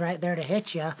face is right there to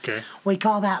hit you, we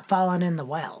call that falling in the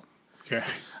well. Okay.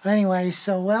 Anyways,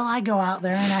 so, I go out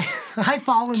there, and I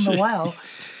fall in the well,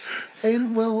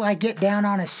 and, I get down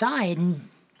on his side, and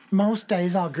most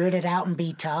days I'll grit it out and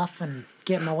be tough and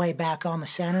get my way back on the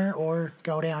center or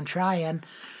go down trying.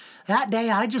 That day,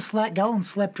 I just let go and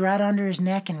slipped right under his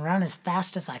neck and run as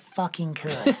fast as I fucking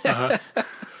could.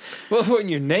 Well, when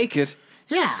you're naked...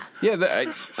 Yeah.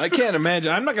 Yeah, I can't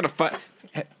imagine. I'm not going to fight...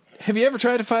 Have you ever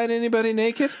tried to fight anybody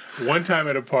naked? One time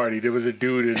at a party, there was a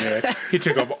dude in there. He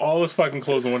took off all his fucking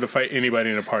clothes and wanted to fight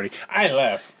anybody in a party. I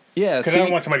left. Yeah, because I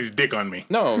don't want somebody's dick on me.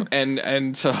 No,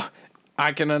 and so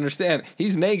I can understand.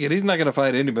 He's naked. He's not going to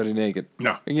fight anybody naked.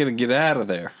 No. You're going to get out of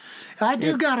there. I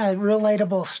do got a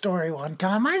relatable story one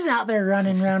time. I was out there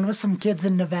running around with some kids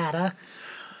in Nevada.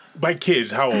 By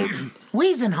kids, how old? We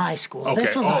was in high school. Okay.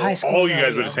 This was a high school. All you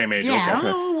guys were the same age. Yeah,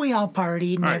 okay. We all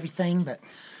partied and everything, but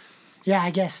yeah, I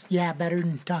guess, better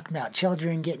than talking about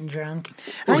children getting drunk.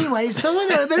 Anyways, so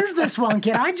there's this one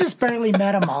kid. I just barely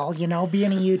met them all,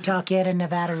 being a Utah kid in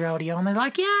Nevada rodeo, and they're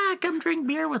like, yeah, come drink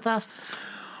beer with us.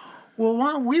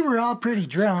 Well, we were all pretty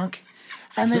drunk.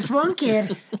 And this one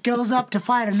kid goes up to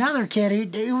fight another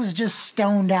kid who was just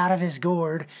stoned out of his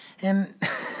gourd. And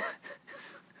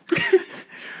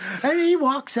and he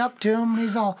walks up to him, and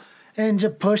he's all, and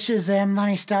just pushes him. Then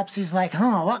he stops. He's like,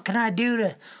 what can I do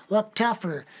to look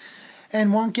tougher?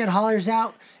 And one kid hollers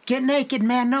out, get naked,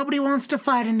 man. Nobody wants to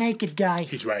fight a naked guy.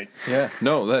 He's right. Yeah.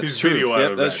 No, that's His true. video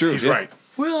out of that's that. true. He's right.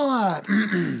 Well,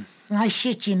 I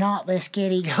shit you not, this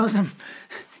kid, he goes and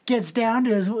gets down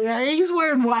to he's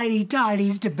wearing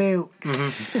whitey-tighties to boot.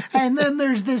 Mm-hmm. And then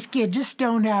there's this kid just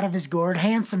stoned out of his gourd,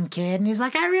 handsome kid, and he's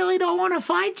like, I really don't want to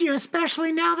fight you,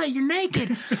 especially now that you're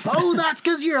naked. Oh, that's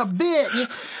because you're a bitch.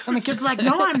 And the kid's like,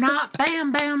 no, I'm not.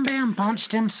 Bam, bam, bam,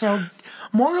 punched him. So,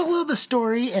 moral of the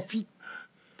story, if you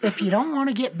don't want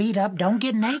to get beat up, don't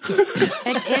get naked.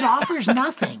 It offers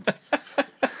nothing.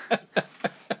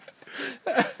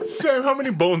 Sam, how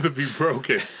many bones have you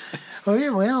broken?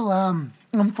 Well,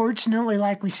 unfortunately,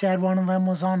 like we said, one of them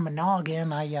was on my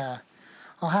noggin. I'll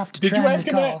have to try and recall. Did you ask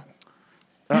him that?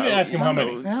 You didn't ask him how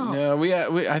many. No,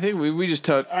 I think we just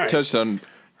touched on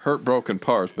hurt broken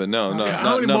parts, but no, not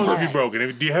how many bones have you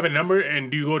broken? Do you have a number,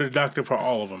 and do you go to the doctor for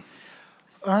all of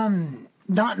them?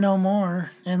 Not no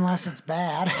more, unless it's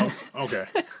bad. Okay.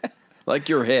 Like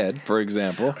your head, for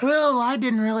example. Well, I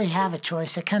didn't really have a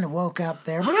choice. I kind of woke up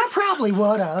there, but I probably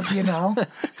would have,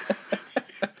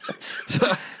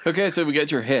 So we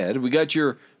got your head. We got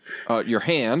your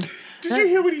hand. Did you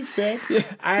hear what he said?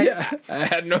 I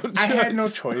had no choice. I had no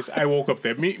choice. I woke up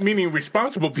there. Meaning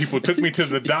responsible people took me to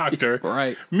the doctor.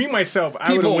 Right. Me, myself,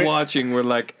 people watching were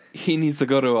like, he needs to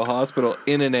go to a hospital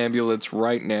in an ambulance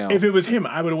right now. If it was him,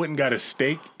 I would have went and got a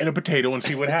steak and a potato and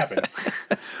see what happened.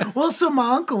 Well, so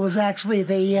my uncle was actually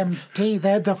the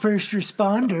EMT, the first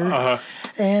responder. Uh-huh.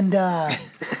 And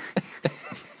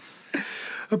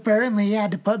apparently he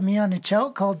had to put me on a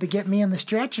chokehold to get me in the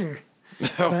stretcher.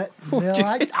 But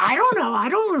I don't know. I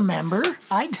don't remember.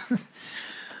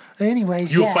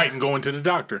 Anyways, you were fighting going to the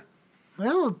doctor.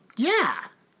 Well, yeah.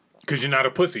 Because you're not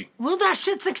a pussy. Well, that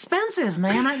shit's expensive,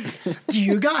 man. Do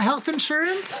you got health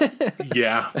insurance?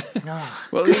 Yeah. Oh.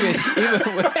 Well,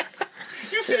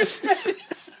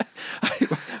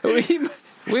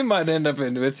 we might end up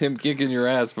with him kicking your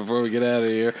ass before we get out of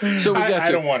here. So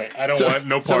I don't want it. I don't want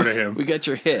no part of him. We got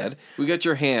your head. We got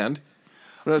your hand.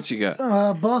 What else you got?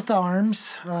 Both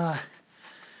arms. I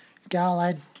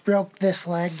broke this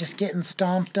leg just getting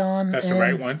stomped on. That's the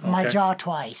right one. My jaw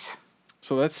twice.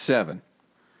 So that's 7.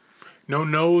 No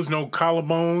nose, no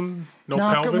collarbone, no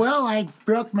pelvis? Well, I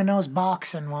broke my nose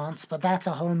boxing once, but that's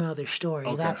a whole nother story.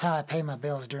 Okay. That's how I pay my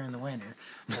bills during the winter.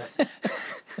 But...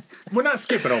 We're not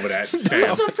skipping over that, Sam.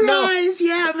 Surprise! No.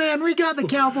 Yeah, man, we got the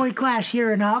Cowboy Clash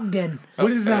here in Ogden.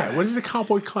 What is that? What is the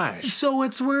Cowboy Clash? So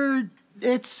it's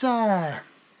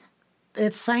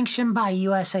sanctioned by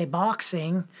USA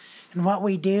Boxing, and what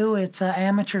we do, it's an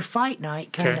amateur fight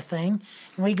night kind of thing.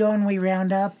 And we go and we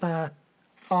round up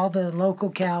all the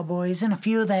local cowboys and a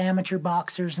few of the amateur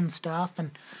boxers and stuff,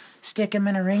 and stick them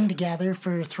in a ring together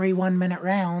for 3 1-minute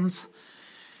rounds.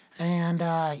 And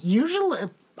usually,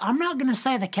 I'm not going to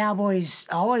say the Cowboys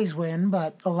always win,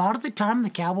 but a lot of the time the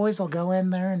Cowboys will go in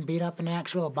there and beat up an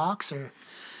actual boxer.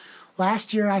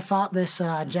 Last year I fought this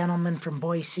gentleman from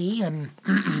Boise, and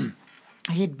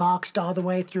he'd boxed all the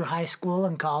way through high school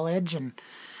and college, and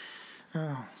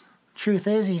truth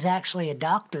is he's actually a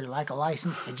doctor, like a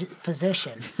licensed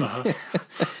physician. Uh-huh.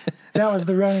 That was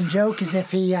the running joke, is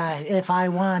if I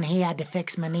won, he had to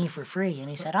fix my knee for free. And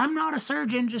he said, I'm not a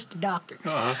surgeon, just a doctor.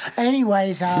 Uh-huh.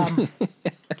 Anyways,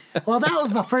 well, that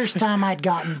was the first time I'd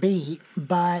gotten beat,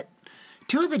 but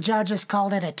 2 of the judges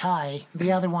called it a tie.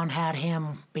 The other one had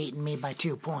him beating me by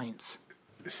 2 points.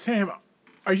 Sam,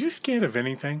 are you scared of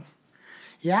anything?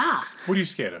 Yeah. What are you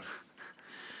scared of?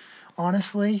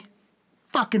 Honestly,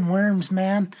 fucking worms,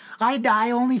 man.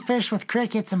 I only fish with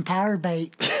crickets and power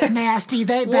bait. Nasty.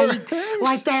 They like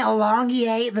that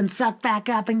elongate, then suck back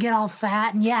up and get all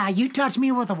fat. And yeah, you touch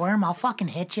me with a worm, I'll fucking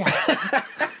hit you.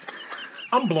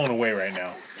 I'm blown away right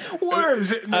now.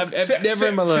 Worms. Never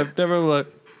in my life.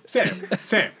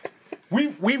 Sam.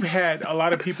 We've had a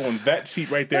lot of people in that seat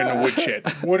right there in the woodshed.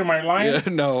 What, am I lying? Yeah,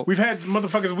 no. We've had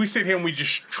motherfuckers, we sit here and we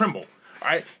just tremble. All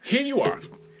right? Here you are.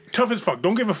 Tough as fuck.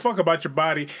 Don't give a fuck about your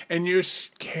body, and you're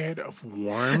scared of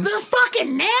worms? They're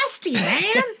fucking nasty,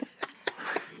 man.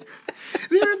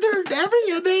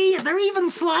 They're even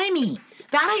slimy.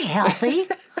 That ain't healthy.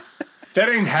 That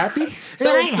ain't happy?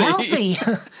 That ain't healthy.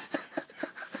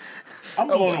 I'm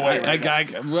blown away.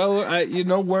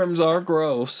 Worms are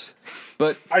gross.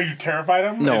 But are you terrified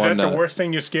of them? No, is that I'm not. The worst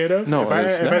thing you're scared of? No, if I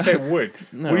say wood,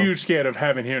 what are you scared of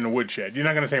having here in the woodshed? You're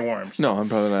not going to say worms. No, I'm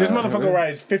probably not. This motherfucker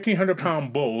rides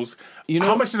 1,500-pound bulls.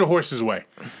 How much do the horses weigh?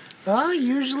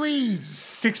 Usually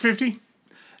 650.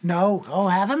 No, oh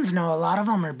heavens, no! A lot of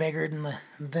them are bigger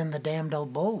than the damned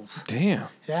old bulls. Damn.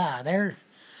 Yeah,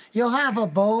 you'll have a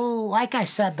bull. Like I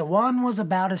said, the one was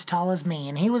about as tall as me,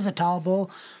 and he was a tall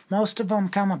bull. Most of them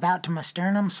come about to my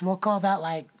sternum, so we'll call that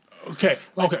like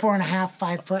 4.5,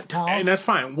 5 foot tall. And that's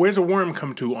fine. Where's a worm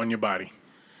come to on your body?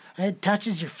 It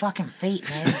touches your fucking feet,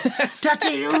 man.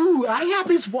 Ooh, I have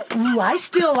this. Ooh, I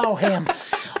still owe him.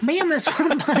 Me and this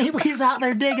one buddy, we was out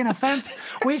there digging a fence.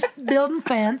 We was building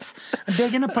fence,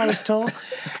 digging a post hole,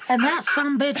 and that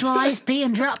sumbitch, while he's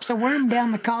peeing, drops a worm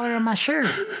down the collar of my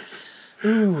shirt.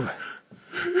 Ooh.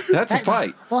 That's a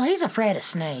fight. Well, he's afraid of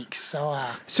snakes, so.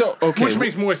 Okay, which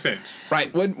makes more sense, right?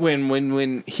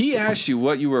 When he asked you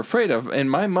what you were afraid of, in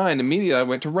my mind immediately I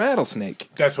went to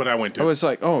rattlesnake. That's what I went to. I was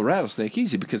like, oh, rattlesnake,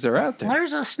 easy because they're out there.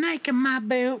 There's a snake in my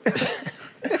boot.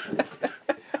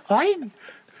 I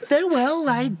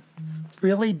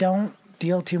really don't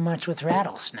deal too much with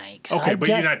rattlesnakes. Okay, but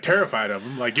you're not terrified of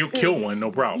them. Like you'll kill one,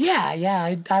 no problem.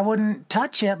 Yeah. I wouldn't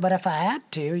touch it, but if I had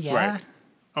to, yeah. Right.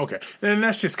 Okay, then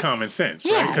that's just common sense,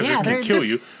 yeah, right? Because it can kill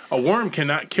you. A worm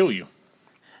cannot kill you.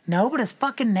 No, but it's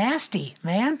fucking nasty,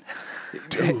 man.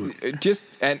 Dude.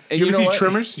 And you ever see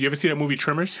Tremors? You ever see that movie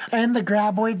Tremors? And the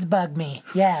graboids bug me,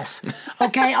 yes.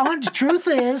 Okay, the truth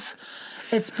is,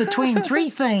 it's between 3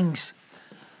 things.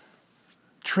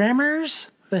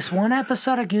 Tremors, this one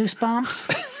episode of Goosebumps,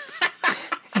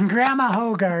 and Grandma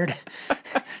Hogarth.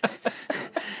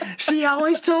 She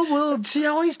always told me,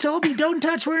 don't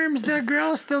touch worms, they're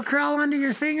gross, they'll crawl under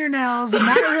your fingernails, and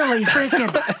that really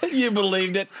freaking... You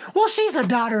believed it? Well, she's a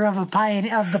daughter of the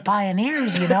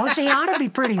pioneers, you know. She ought to be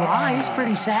pretty wise,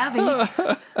 pretty savvy.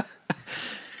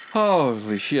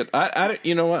 Holy shit.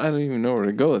 You know what? I don't even know where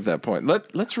to go at that point.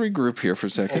 Let's regroup here for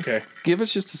a second. Okay. Give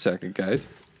us just a second, guys.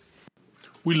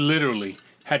 We literally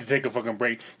had to take a fucking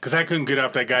break because I couldn't get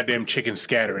off that goddamn chicken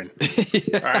scattering. Yeah.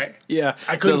 All right? Yeah.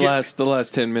 The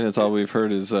last 10 minutes, all we've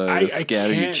heard is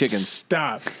scatter your chickens.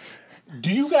 Stop. Do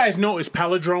you guys know it's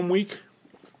Palindrome Week?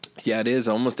 Yeah, it is.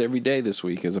 Almost every day this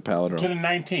week is a palindrome. To the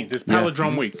 19th. It's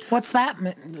Palindrome Week. What's that?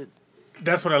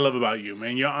 That's what I love about you,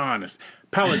 man. You're honest.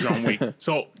 Palindrome Week.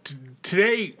 So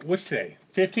today, what's today?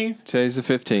 15th? Today's the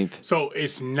 15th. So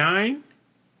it's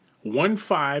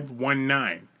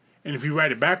 91519. And if you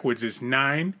write it backwards, it's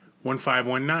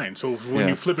 91519. So when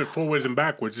you flip it forwards and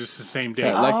backwards, it's the same day.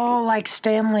 Yeah, like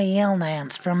Stanley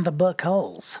Yelnats from the book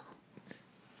Holes.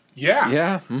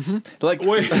 Yeah. Mm-hmm. Like,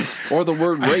 or the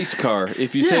word race car.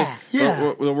 If you say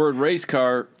the word race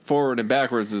car forward and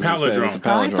backwards is palindrome. The same. It's a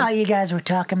palindrome. I thought you guys were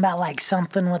talking about like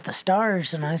something with the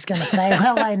stars, and I was going to say,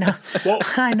 well, I know,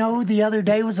 I know the other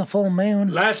day was a full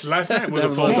moon. Last night was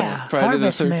a full moon. Yeah, Friday the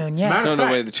harvest 13th. moon. Yeah.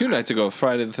 No, wait. 2 nights ago,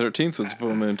 Friday the 13th was a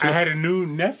full moon too. I had a new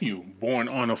nephew born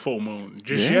on a full moon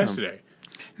just yesterday.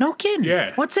 No kidding.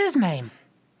 Yeah. What's his name?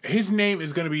 His name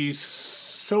is going to be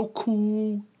So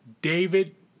Cool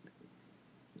David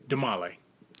Damale.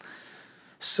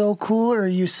 So cool, or are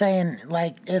you saying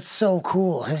like it's so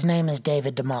cool? His name is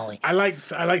David Damale. I like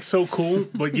So Cool,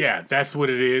 but yeah, that's what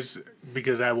it is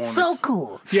because I want So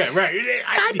cool. Yeah, right.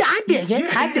 I dig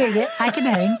it. I dig it. I can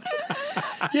hang.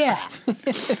 Yeah.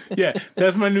 Yeah,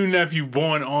 that's my new nephew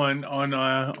born on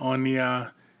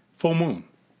the full moon.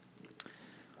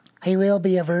 He will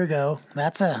be a Virgo.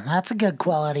 That's a good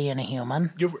quality in a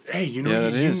human. Hey, you know. Yeah,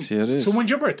 it is. Yeah, it is. So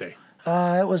when's your birthday?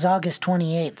 It was August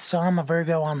 28th, so I'm a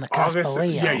Virgo on the cusp of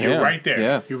Leo. Yeah, you're right there.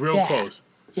 Yeah. You're real close.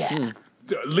 Yeah.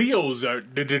 Leos are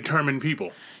the determined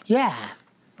people. Yeah.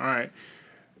 All right.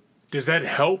 Does that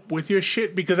help with your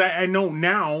shit? Because I know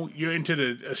now you're into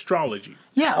the astrology.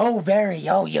 Yeah. Oh, very.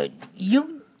 Oh,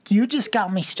 you just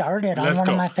got me started on one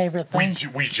of my favorite things.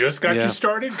 We just got you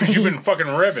started? Because you've been fucking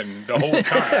revving the whole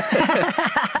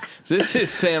time. This is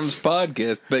Sam's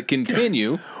podcast, but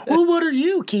continue. Well, what are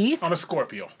you, Keith? I'm a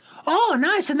Scorpio. Oh,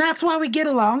 nice. And that's why we get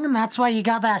along, and that's why you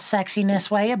got that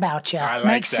sexiness way about you. I like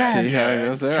Makes that. sense. See how it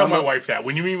goes there? Tell my wife that.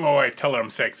 When you meet my wife, tell her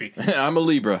I'm sexy. I'm a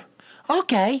Libra.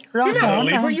 Okay. Right You're not a on.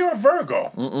 Libra, you're a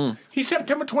Virgo. He's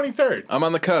September 23rd. I'm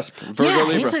on the cusp. Virgo, Yeah,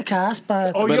 Libra. he's a cusp,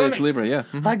 but Oh, But you're it's Libra, yeah.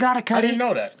 Mhm. I got to cut I didn't it.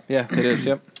 know that. Yeah, it is,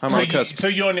 yep. I'm on the cusp. So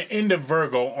you're on the end of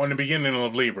Virgo, on the beginning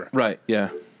of Libra. Right, yeah.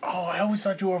 Oh, I always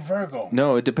thought you were a Virgo.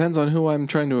 No, it depends on who I'm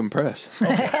trying to impress.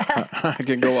 I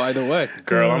can go either way.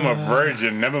 Girl, I'm a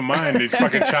virgin. Never mind these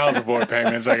fucking child support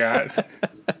payments I got.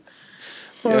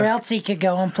 Or else he could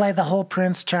go and play the whole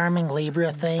Prince Charming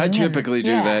Libra thing. I typically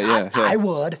do that, yeah. I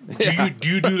would. Do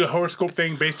you do the horoscope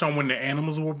thing based on when the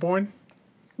animals were born?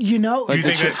 You know, Do you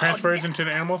think that transfers into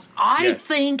the animals? I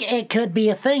think it could be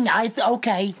a thing.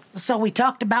 Okay, so we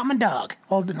talked about my dog,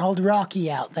 old Rocky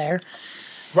out there.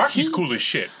 Rocky's cool as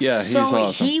shit. Yeah, he's So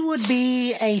awesome. he would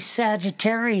be a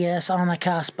Sagittarius on the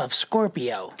cusp of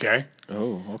Scorpio. Okay.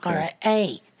 Oh, okay. All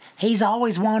right, he's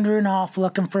always wandering off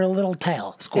looking for a little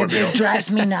tail. Scorpio. It drives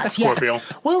me nuts. Scorpio. Yeah.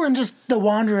 Well, and just the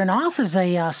wandering off is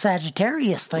a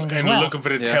Sagittarius thing as And well. looking for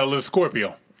the tail of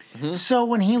Scorpio. So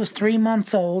when he was 3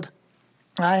 months old,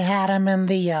 I had him in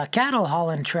the cattle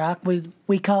hauling truck.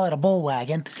 We call it a bull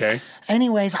wagon. Okay.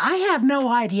 Anyways, I have no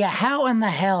idea how in the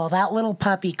hell that little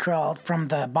puppy crawled from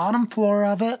the bottom floor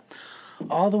of it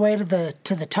all the way to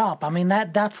the top. I mean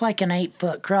that's like an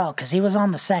 8-foot crawl because he was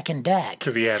on the second deck.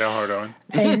 Because he had a hard on.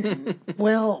 And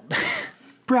well,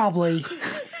 probably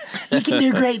you can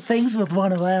do great things with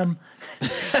one of them.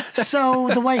 So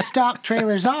the way stock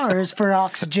trailers are is for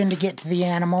oxygen to get to the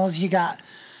animals. You got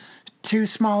 2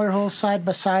 smaller holes side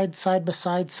by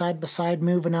side,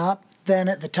 moving up. Then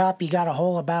at the top, you got a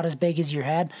hole about as big as your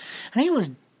head. And he was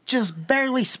just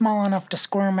barely small enough to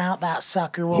squirm out that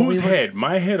sucker. Whose head?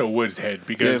 My head or Wood's head?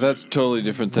 Because Yeah, that's a totally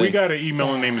different thing. we got an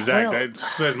email named Zach Well- that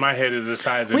says my head is the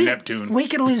size of Neptune. We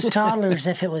could lose toddlers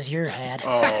if it was your head.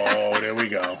 Oh, there we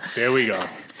go. There we go.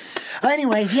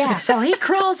 Anyways, yeah, so he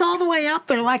crawls all the way up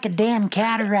there like a damn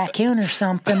cat or raccoon or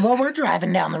something. Well, we're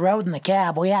driving down the road in the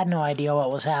cab. We had no idea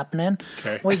what was happening.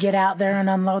 Okay. We get out there and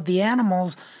unload the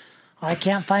animals. I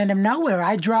can't find him nowhere.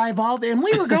 I drive and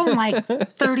we were going like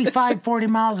 35, 40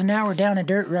 miles an hour down a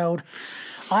dirt road.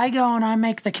 I go and I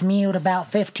make the commute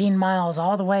about 15 miles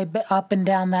all the way up and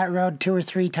down that road 2 or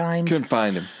 3 times. Couldn't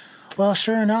find him. Well,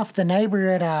 sure enough, the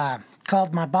neighbor had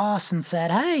called my boss and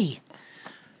said, "Hey,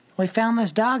 we found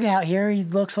this dog out here. He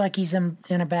looks like he's in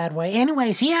a bad way."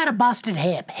 Anyways, he had a busted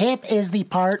hip. Hip is the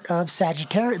part of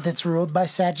Sagittarius that's ruled by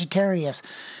Sagittarius.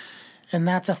 And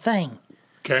that's a thing.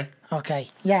 Okay. Okay.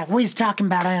 Yeah, we was talking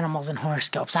about animals and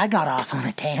horoscopes. I got off on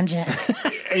a tangent.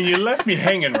 And you left me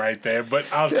hanging right there, but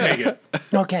I'll take it.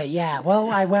 Okay, yeah.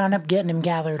 Well, I wound up getting him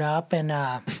gathered up, and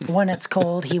when it's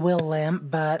cold, he will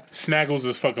limp, but Snaggles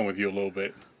is fucking with you a little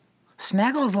bit.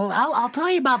 Snaggles, I'll tell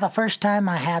you about the first time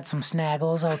I had some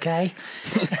Snaggles, okay?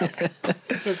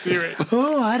 Let's hear it.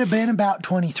 Oh, I'd have been about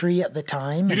 23 at the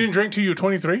time. You didn't drink till you were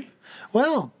 23?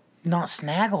 Well, not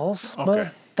Snaggles, Okay.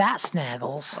 but that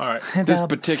Snaggles. All right. This The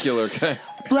particular guy.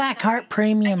 Blackheart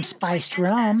Premium Spiced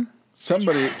Rum.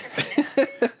 Somebody.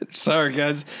 Sorry,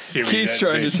 guys. Keith's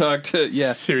trying to talk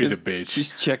to. Siri's a bitch.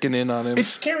 She's checking in on him. It's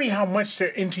scary how much they're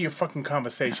into your fucking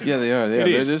conversation. Yeah, they are.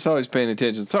 They're just always paying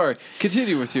attention. Sorry.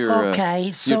 Continue with your.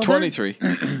 Okay, so you're 23.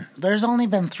 There's only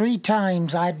been 3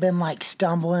 times I'd been like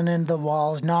stumbling into the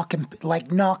walls, knocking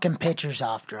pitchers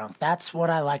off drunk. That's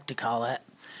what I like to call it.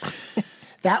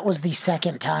 That was the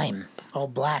second time.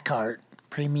 Old Blackheart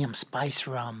Premium Spice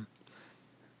Rum.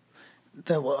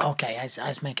 Okay, I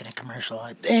was making a commercial.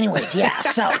 Anyways, yeah,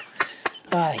 so,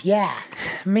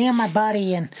 me and my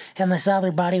buddy and this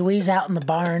other buddy, we's out in the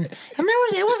barn, and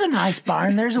it was a nice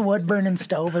barn. There's a wood-burning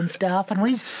stove and stuff, and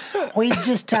we's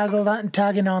just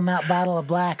tugging on that bottle of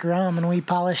black rum, and we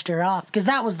polished her off, because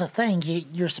that was the thing.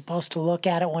 You're supposed to look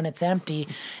at it when it's empty,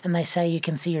 and they say you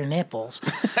can see your nipples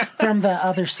from the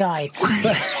other side.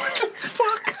 But,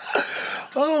 fuck.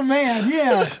 Oh, man,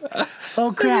 yeah.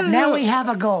 Oh, crap. Now we have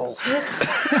a goal.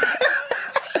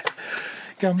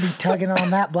 Gonna be tugging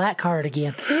on that black card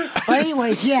again. Well,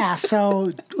 anyways, yeah,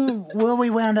 so we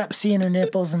wound up seeing her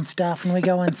nipples and stuff, and we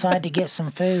go inside to get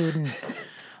some food, and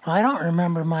I don't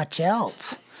remember much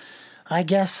else. I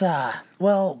guess,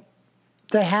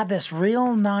 they had this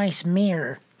real nice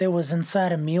mirror that was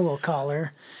inside a mule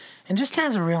collar, and just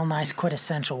has a real nice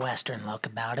quintessential Western look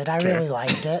about it. I really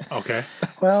liked it. Okay.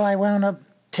 Well, I wound up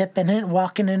tipping it,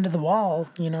 walking into the wall,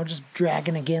 just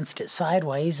dragging against it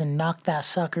sideways, and knocked that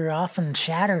sucker off and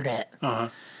shattered it. Uh-huh.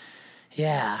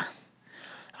 Yeah.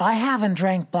 I haven't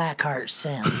drank Blackheart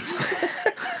since.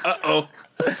 Uh-oh.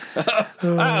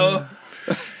 Uh-oh.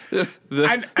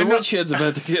 The woodshed's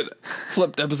about to get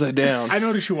flipped upside down. I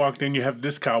noticed you walked in, you have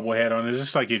this cowboy hat on. Is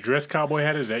this like your dress cowboy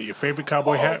hat? Is that your favorite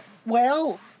cowboy hat?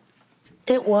 Well,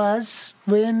 it was,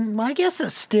 and I guess it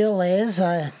still is.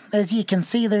 As you can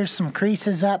see, there's some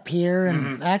creases up here,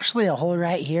 and actually a hole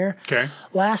right here. Okay.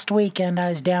 Last weekend, I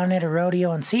was down at a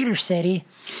rodeo in Cedar City,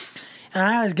 and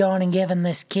I was going and giving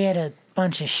this kid a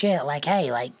bunch of shit, like,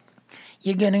 hey, like,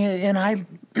 you're gonna, and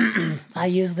I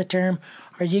use the term,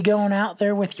 are you going out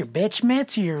there with your bitch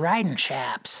mitts or your riding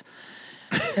chaps?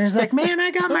 And he's like, man, I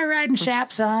got my riding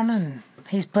chaps on, and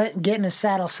he's getting his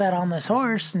saddle set on this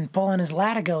horse and pulling his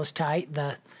latigos tight,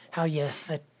 how you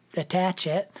attach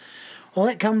it. Well,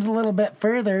 it comes a little bit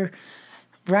further.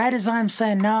 Right as I'm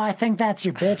saying, no, I think that's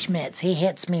your bitch mitts, he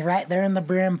hits me right there in the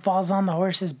brim, falls on the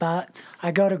horse's butt.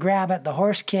 I go to grab it, the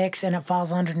horse kicks, and it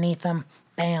falls underneath him.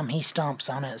 Bam, he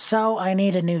stomps on it. So I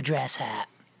need a new dress hat.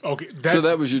 Okay, so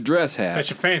that was your dress hat. That's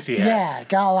your fancy hat. Yeah,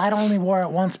 God, I'd only wore it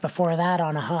once before that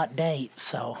on a hot date,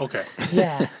 so. Okay.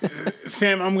 Yeah.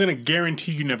 Sam, I'm going to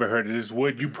guarantee you never heard of this.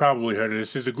 Wood, you probably heard of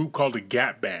this. There's a group called the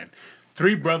Gap Band.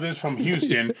 3 brothers from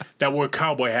Houston that wore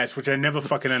cowboy hats, which I never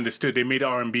fucking understood. They made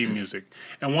R&B music.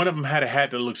 And one of them had a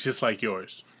hat that looks just like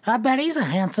yours. I bet he's a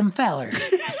handsome feller.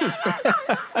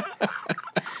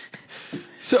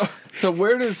 So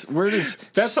where does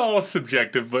that's all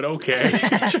subjective, but okay.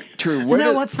 True.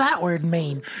 What's that word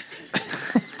mean?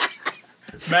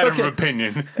 Matter of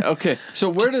opinion. Okay. So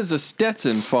where does a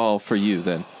Stetson fall for you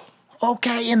then?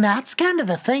 Okay, and that's kind of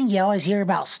the thing. You always hear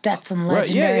about Stetson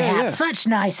legendary hats. Yeah. Such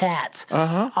nice hats.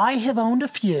 Uh-huh. I have owned a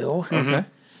few. Okay.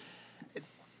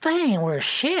 They ain't worth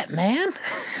shit, man.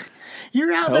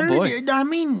 You're out there. Boy. I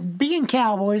mean, being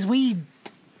cowboys, we're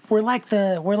like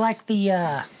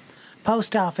the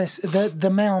post office,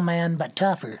 the mailman, but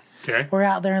tougher. Okay. We're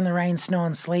out there in the rain, snow,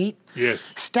 and sleet.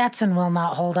 Yes. Stetson will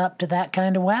not hold up to that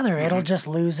kind of weather. It'll just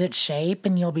lose its shape,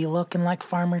 and you'll be looking like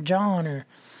Farmer John or.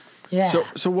 Yeah.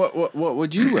 So what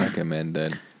would you recommend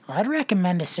then? I'd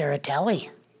recommend a Ceratelli.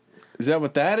 Is that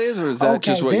what that is, or is that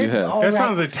just what you have? That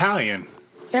sounds Italian.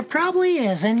 It probably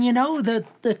is, and the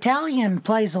Italian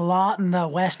plays a lot in the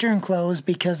Western clothes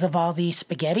because of all these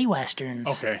spaghetti Westerns.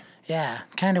 Okay. Yeah,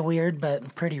 kind of weird,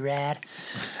 but pretty rad.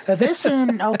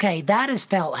 That is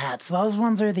felt hats. Those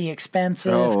ones are the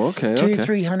expensive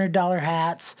 $200-$300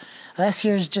 hats. This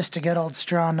here's just a good old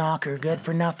straw knocker, good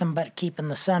for nothing but keeping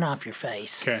the sun off your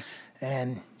face. Okay.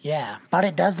 And yeah, but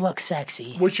it does look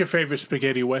sexy. What's your favorite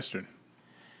spaghetti Western?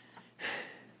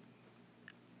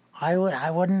 I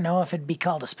wouldn't know if it'd be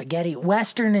called a spaghetti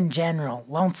Western in general.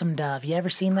 Lonesome Dove. You ever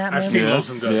seen that movie? I've seen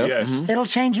Lonesome Dove. Yep. Yes. Mm-hmm. It'll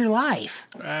change your life.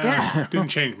 Yeah. It didn't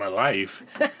change my life.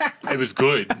 It was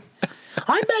good.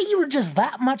 I bet you were just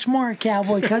that much more a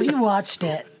cowboy because you watched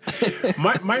it.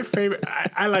 My favorite.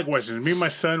 I like westerns. Me and my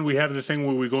son, we have this thing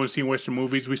where we go and see Western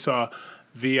movies. We saw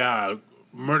the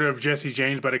Murder of Jesse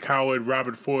James by the coward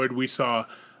Robert Ford. We saw.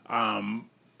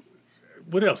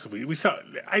 What else did we saw?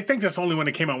 I think that's the only one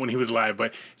that came out when he was alive.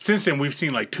 But since then, we've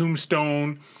seen like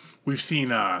Tombstone. We've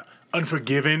seen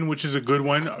Unforgiven, which is a good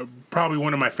one, probably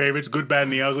one of my favorites. Good, Bad,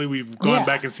 and the Ugly. We've gone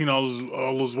back and seen all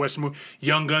those Western movies.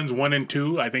 Young Guns 1 and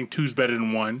 2. I think 2's better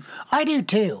than 1. I do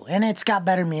too, and it's got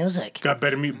better music. Bon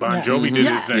Jovi did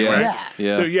his thing, right?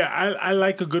 Yeah. So I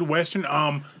like a good Western.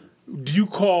 Do you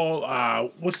call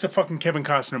what's the fucking Kevin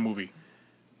Costner movie?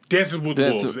 Dances with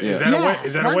Wolves. Is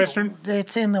that a Western?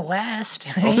 It's in the West.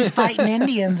 He's fighting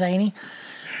Indians, ain't he?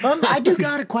 I do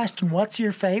got a question. What's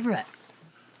your favorite?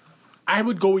 I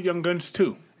would go with Young Guns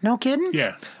too. No kidding?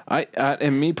 Yeah.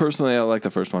 And me personally, I like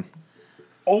the first one.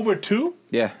 Over 2?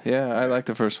 Yeah, I like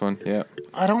the first one. Yeah.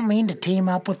 I don't mean to team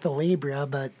up with the Libra,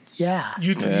 but yeah.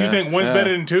 You think one's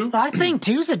better than 2? I think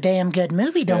 2's a damn good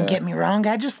movie. Don't get me wrong.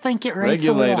 I just think it rates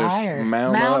a little higher.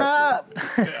 Mount up.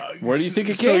 Where do you think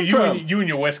it came from? You and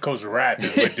your West Coast rap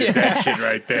is what did that shit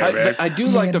right there, man. I do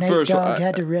like the first one.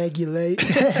 Had to regulate.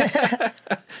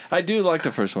 I do like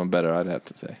the first one better. I'd have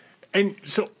to say. And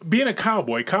so, being a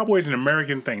cowboy is an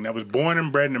American thing that was born and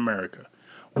bred in America.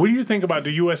 What do you think about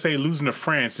the USA losing to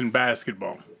France in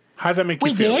basketball? How does that make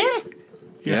you feel? We did?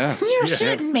 Yeah. You're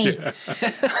shitting me.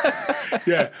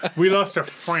 Yeah, we lost to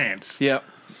France. Yep.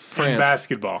 In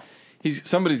basketball.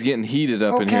 Somebody's getting heated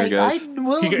up in here, guys.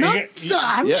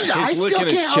 I still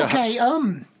can't. Okay,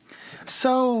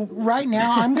 so right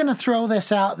now I'm gonna throw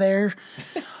this out there.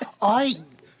 I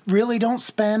really don't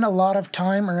spend a lot of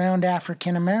time around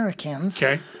African Americans.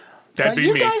 Okay. But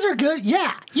you guys are good.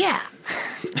 Yeah.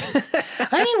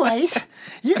 Anyways,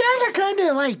 you guys are kind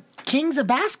of like kings of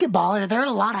basketball. Are there a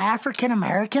lot of African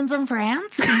Americans in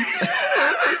France?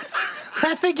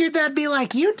 I figured that'd be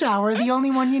like Utah, where the only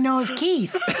one you know is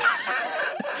Keith.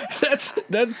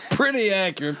 That's pretty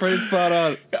accurate, pretty spot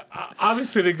on.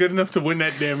 Obviously, they're good enough to win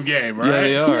that damn game, right? Yeah,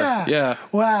 they are. Yeah.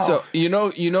 Wow. So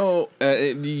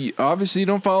obviously you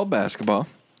don't follow basketball.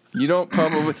 You don't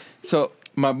probably. So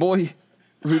my boy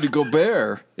Rudy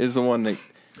Gobert is the one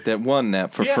that won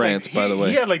that for France. By the way,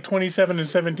 he had like 27 and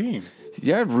 17.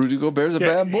 Yeah, Rudy Gobert's a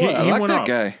bad boy. I like that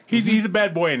guy. He's a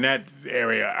bad boy in that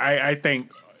area. I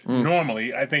think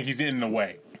normally he's in the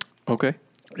way. Okay.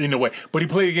 In the way, but he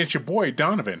played against your boy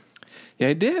Donovan. Yeah,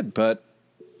 he did. But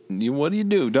what do you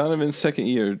do? Donovan's second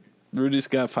year. Rudy's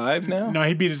got 5 now. No,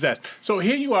 he beat his ass. So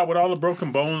here you are with all the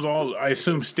broken bones, I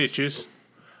assume stitches.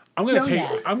 I'm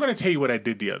gonna tell you what I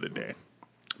did the other day.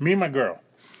 Me and my girl.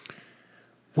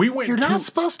 We went. You're not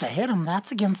supposed to hit him.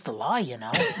 That's against the law, you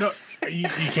know. No, you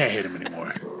can't hit him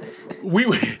anymore. We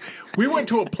went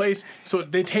to a place. So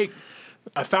they take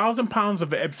 1,000 pounds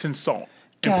of Epsom salt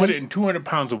and put it in 200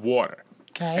 pounds of water.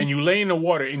 Okay. And you lay in the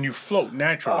water and you float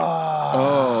naturally.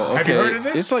 Okay. Have you heard of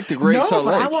this? It's like the Great Salt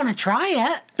Lake. No, but I want to try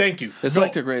it. Thank you. It's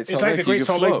like the Great Salt Lake. It's like the Great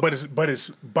Salt Lake, but it's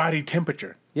body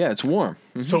temperature. Yeah, it's warm.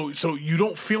 Mm-hmm. So you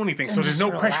don't feel anything. So there's no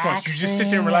pressure points. You just sit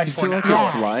there and relaxing. relax for an like hour.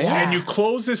 you're flying. And you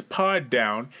close this pod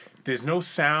down. There's no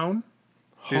sound.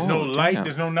 There's no light. Damn.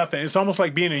 There's no nothing. It's almost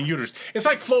like being in uterus. It's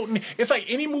like floating. It's like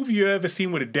any movie you ever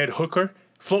seen with a dead hooker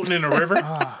floating in a river.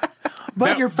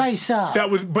 But your face up.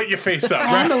 But your face up,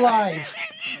 And right? alive.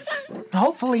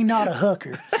 Hopefully not a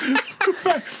hooker.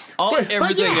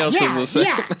 Everything else is the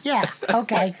same. Yeah,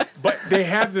 okay. But they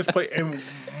have this place, and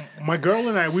my girl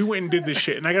and I, we went and did this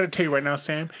shit. And I got to tell you right now,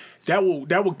 Sam, that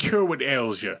will cure what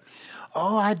ails you.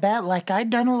 Oh, I bet. Like, I'd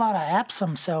done a lot of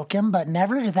Epsom soaking, but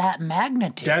never to that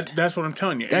magnitude. That's what I'm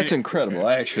telling you. That's incredible,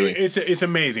 actually. It's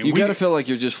amazing. You got to feel like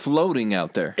you're just floating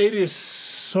out there. It is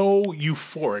so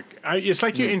euphoric. It's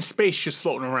like you're in space just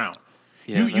floating around.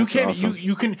 Yeah, you can awesome.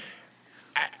 you can.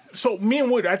 So me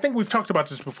and Wood, I think we've talked about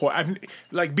this before. I've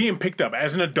like being picked up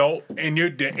as an adult, and you're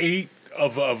the 8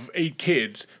 of 8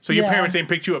 kids. So your parents ain't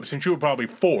picked you up since you were probably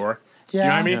 4. You know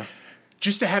what I mean? Yeah.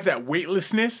 Just to have that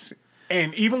weightlessness.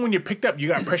 And even when you're picked up, you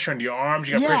got pressure under your arms,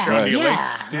 you got pressure under your legs.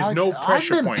 There's no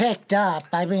pressure I've been points. picked up.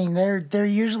 I mean, they're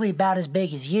usually about as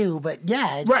big as you, but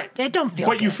it don't feel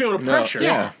But good. you feel the pressure.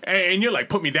 Yeah. And you're like,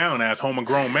 put me down, asshole, I'm a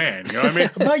grown man. You know what I mean?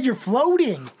 But you're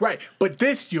floating. Right. But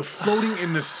this, you're floating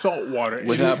in the salt water.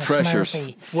 Without Jesus pressures.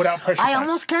 Murphy. Without pressure I points.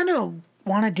 almost kind of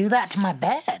want to do that to my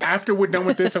bed. After we're done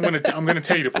with this, I'm gonna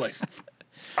tell you the place.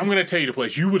 I'm gonna tell you the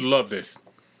place. You would love this.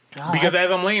 Because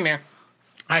as I'm laying there,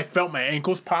 I felt my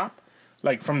ankles pop.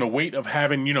 Like from the weight of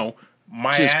having,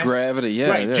 my Just ass. gravity, yeah.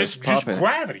 Right, yeah, just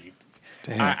gravity.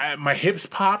 Damn. My hips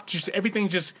popped, just everything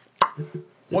just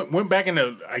went back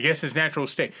into, I guess, its natural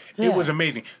state. Yeah. It was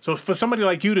amazing. So for somebody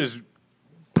like you that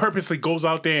purposely goes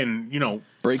out there and,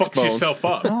 breaks fucks bones. yourself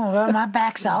up. Oh, well, my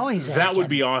back's always aching. That would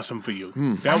be awesome for you.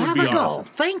 That I would have be a goal. awesome.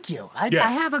 Thank you. I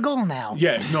have a goal now.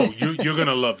 Yeah, no, you're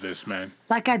gonna love this, man.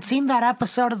 Like I'd seen that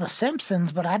episode of The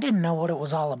Simpsons, but I didn't know what it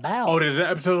was all about. Oh, there's an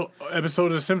episode of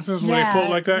The Simpsons where they float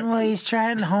like that?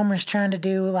 Well, Homer's trying to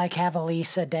do, like, have a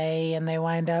lease a day, and they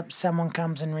wind up, someone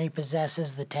comes and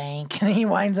repossesses the tank, and he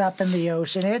winds up in the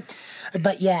ocean.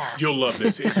 But yeah. You'll love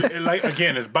this.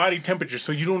 It's body temperature,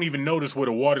 so you don't even notice where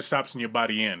the water stops and your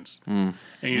body ends. And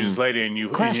you just lay there and you...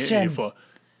 Question. And you fall.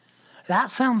 That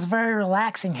sounds very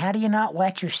relaxing. How do you not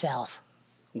wet yourself?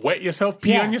 Wet yourself?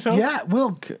 Pee on yourself? Yeah,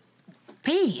 well...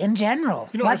 Pee in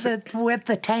general, with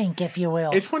the tank, if you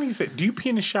will. It's funny you said. Do you pee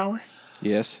in the shower?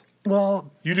 Yes. Well,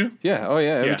 you do. Yeah. Oh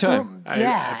yeah. Every time. I pee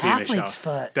athlete's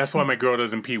foot. That's why my girl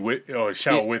doesn't pee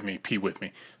shower with me. Pee with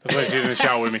me. That's why she doesn't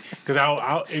shower with me.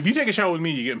 Because if you take a shower with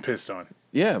me, you're getting pissed on.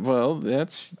 Yeah. Well,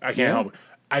 that's. I can't help it.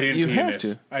 I didn't pee in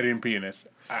this. I didn't pee in this.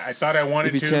 I thought I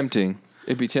wanted to. It'd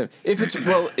be tempting.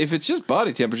 If it's just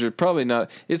body temperature, probably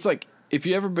not. It's like. If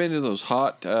you ever been to those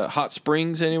hot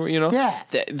springs anywhere, Yeah.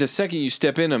 The second you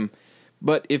step in them,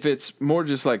 but if it's more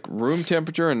just like room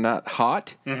temperature and not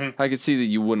hot, I could see that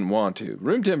you wouldn't want to.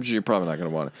 Room temperature, you're probably not going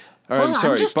to want to.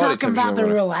 I'm just talking about the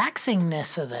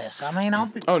relaxingness of this. I mean,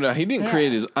 Oh no, he didn't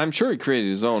create his. I'm sure he created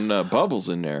his own bubbles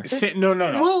in there. No.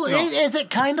 Well, is it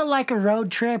kind of like a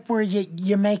road trip where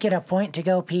you make it a point to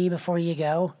go pee before you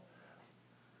go?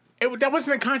 That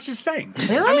wasn't a conscious thing.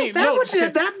 Really?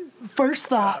 That first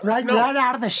thought, right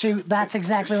out of the chute, that's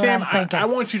exactly what I'm thinking. I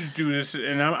want you to do this,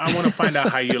 and I want to find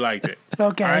out how you liked it.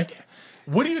 Okay. All right?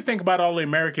 What do you think about all the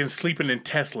Americans sleeping in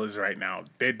Teslas right now?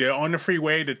 They're on the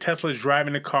freeway. The Tesla's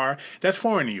driving the car. That's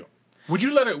foreign to you. Would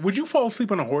you fall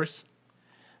asleep on a horse?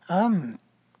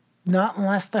 Not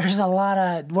unless there's a lot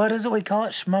of, what is it we call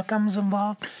it, schmuckums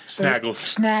involved?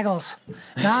 Snaggles.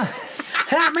 No,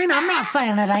 I mean, I'm not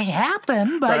saying it ain't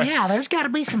happened, but yeah, there's got to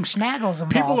be some snaggles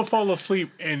involved. People will fall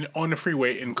asleep on the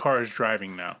freeway in cars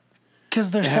driving now. Because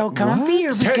they're so comfy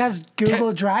or because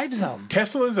Google drives them?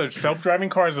 Teslas are self-driving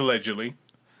cars, allegedly.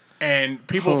 And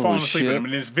people are falling asleep in them.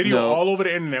 And there's video all over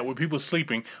the internet with people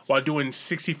sleeping while doing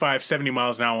 65, 70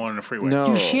 miles an hour on the freeway. No.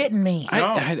 You're shitting me. No,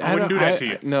 I wouldn't do that to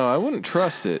you. No, I wouldn't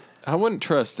trust it.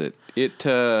 It's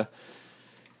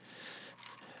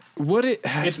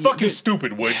fucking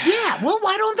stupid, Wood. Yeah, well,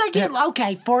 why don't they get,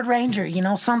 Ford Ranger,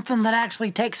 something that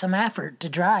actually takes some effort to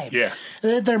drive. Yeah.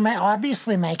 They're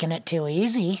obviously making it too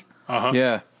easy. Uh-huh.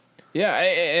 Yeah. Yeah,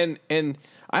 and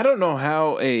I don't know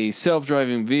how a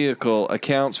self-driving vehicle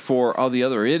accounts for all the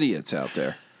other idiots out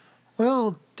there.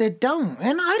 Well, they don't.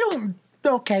 And I don't,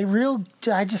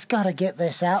 I just got to get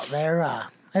this out there.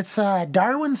 It's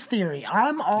Darwin's theory.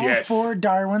 I'm all for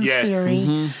Darwin's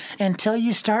theory until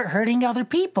you start hurting other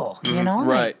people,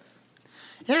 Right.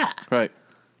 Yeah. Right.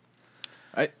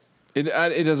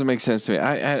 It doesn't make sense to me.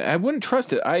 I wouldn't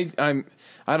trust it. I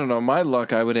don't know. My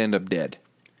luck, I would end up dead.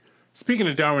 Speaking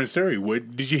of Darwin's theory,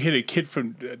 Wood, did you hit a kid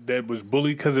that was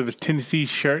bullied because of his Tennessee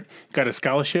shirt? Got a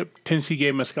scholarship. Tennessee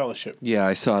gave him a scholarship. Yeah,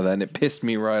 I saw that, and it pissed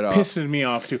me right off. Pisses me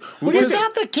off too. Was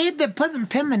that the kid that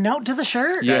pinned the note to the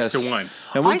shirt? Yes. That's the one.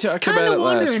 And we talked about it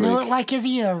last week. Like, is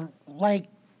he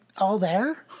all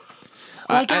there?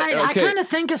 Like, I kind of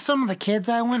think of some of the kids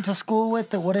I went to school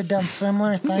with that would have done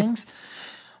similar things.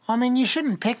 I mean, you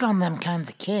shouldn't pick on them kinds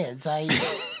of kids.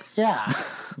 Yeah.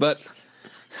 But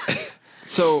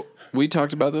so we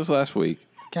talked about this last week.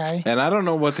 Okay. And I don't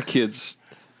know what the kid's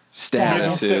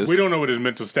status is. We don't know what his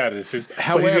mental status is.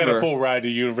 However, but he's got a full ride to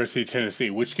University of Tennessee,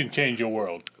 which can change your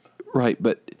world. Right,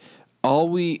 but all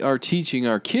we are teaching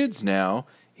our kids now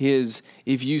is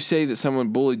if you say that someone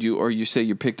bullied you, or you say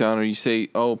you're picked on, or you say,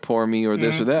 "Oh, poor me," or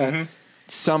this or that,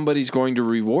 somebody's going to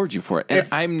reward you for it, and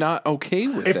I'm not okay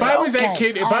with that. If I was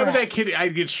that kid,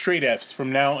 I'd get straight Fs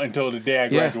from now until the day I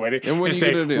graduated, and what are you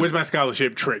say, gonna do? "Where's my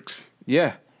scholarship tricks?"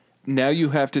 Yeah. Now you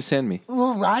have to send me.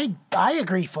 Well, I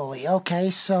agree fully.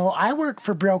 Okay, so I work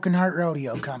for Broken Heart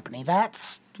Rodeo Company.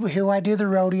 That's who I do the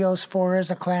rodeos for as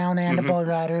a clown and a bull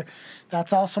rider.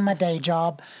 That's also my day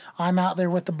job. I'm out there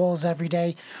with the bulls every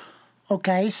day.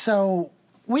 Okay, so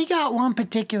we got one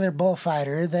particular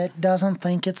bullfighter that doesn't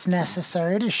think it's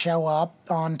necessary to show up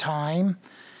on time.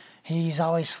 He's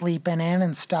always sleeping in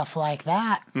and stuff like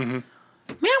that. Mm-hmm. Man,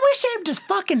 we shaved his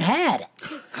fucking head.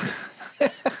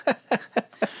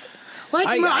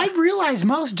 I realize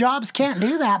most jobs can't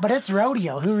do that, but it's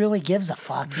rodeo. Who really gives a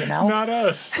fuck, Not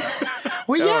us.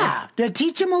 Well, yeah, to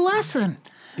teach him a lesson.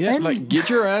 Yeah, get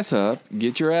your ass up,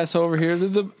 get your ass over here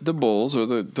to the bulls or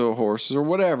the horses or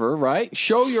whatever, right?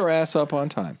 Show your ass up on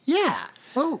time. Yeah.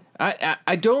 Well,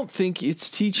 I don't think it's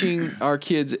teaching our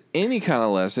kids any kind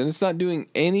of lesson. It's not doing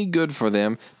any good for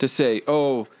them to say,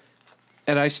 "Oh,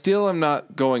 And I still am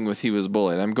not going with he was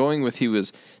bullied. I'm going with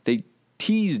they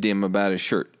teased him about his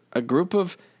shirt. A group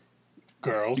of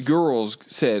girls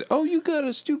said, "Oh, you got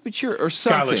a stupid shirt," or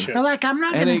something. Scholarship. They're like, "I'm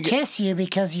not going to kiss you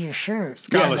because of your shirt."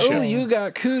 Scholarship. Yeah, oh, you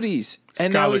got cooties.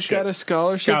 And now he's got a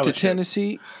scholarship to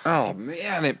Tennessee. Oh,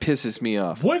 man, it pisses me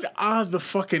off. What are the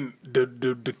fucking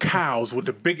the cows with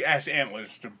the big ass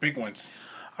antlers, the big ones?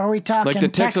 Are we talking like the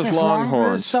Texas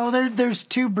Longhorns? So there's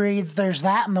two breeds. There's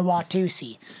that and the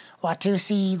Watusi.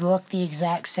 Watusi look the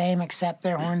exact same, except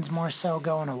their horns more so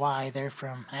go in a Y. They're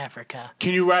from Africa.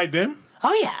 Can you ride them?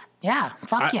 Oh, yeah.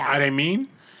 Fuck yeah. Are they mean?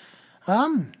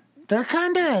 They're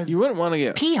kind of... You wouldn't want to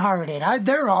get... pea-hearted.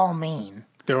 They're all mean.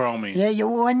 They're all mean. Yeah,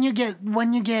 when you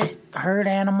get herd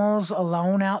animals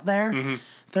alone out there,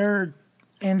 their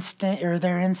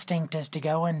instinct is to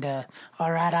go into,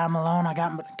 all right, I'm alone, I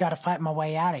got to fight my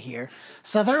way out of here.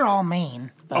 So they're all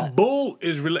mean. A bull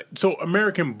is so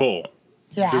American bull.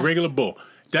 Yeah. The regular bull.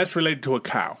 That's related to a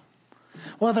cow.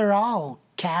 Well, they're all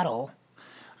cattle.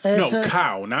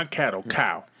 Cow, not cattle.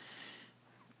 Cow.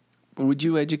 Would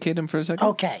you educate him for a second?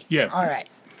 Okay. Yeah. All right.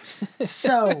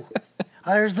 So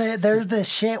there's this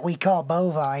shit we call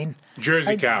bovine.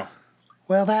 Jersey cow.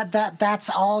 Well, that's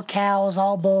all cows,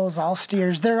 all bulls, all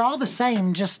steers. They're all the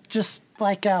same, just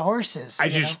like horses. I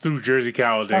just threw Jersey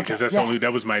cow there because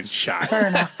that was my shot. Fair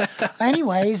enough.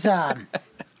 Anyways,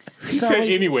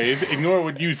 anyways, ignore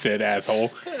what you said,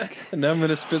 asshole. And I'm going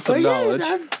to spit some knowledge.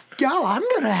 I'm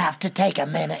going to have to take a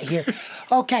minute here.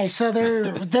 Okay, so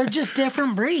they're just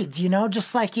different breeds,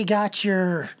 just like you got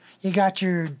your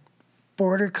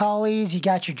Border Collies, you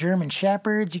got your German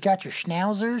Shepherds, you got your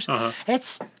Schnauzers.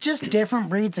 It's just different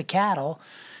breeds of cattle.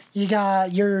 You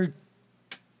got your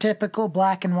typical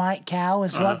black and white cow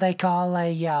is what they call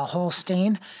a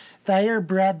Holstein. They are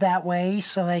bred that way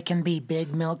so they can be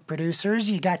big milk producers.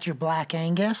 You got your Black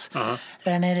Angus,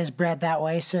 and it is bred that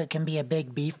way so it can be a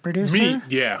big beef producer. Meat,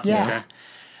 yeah. Okay.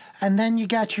 And then you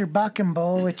got your Buck and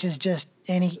Bull, which is just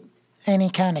any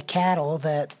kind of cattle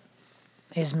that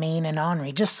is mean and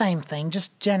ornery. Just same thing,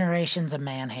 just generations of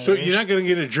man haters. So you're not going to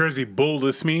get a Jersey bull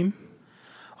this mean?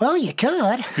 Well, you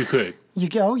could. You could.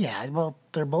 Yeah, well,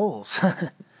 they're bulls.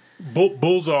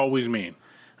 Bulls are always mean.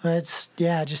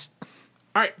 Just...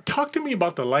 All right, talk to me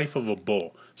about the life of a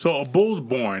bull. So a bull's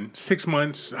born, 6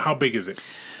 months, how big is it?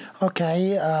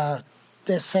 Okay,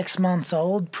 they're 6 months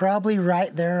old, probably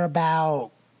right there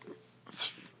about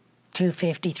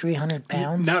 250, 300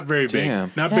 pounds. Not very big.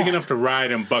 Damn. Not big enough to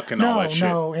ride and buck and all that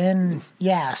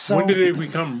shit. So... When did it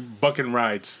become buck and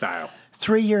ride style?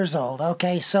 3 years old.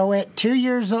 Okay, so at 2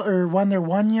 years old, or when they're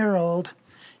 1 year old,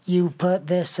 you put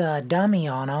this dummy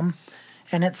on them,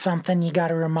 and it's something you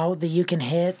got a remote that you can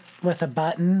hit with a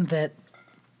button that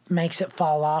makes it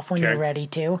fall off when you're ready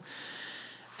to.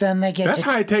 Then they get That's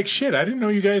high-tech shit. I didn't know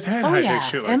you guys had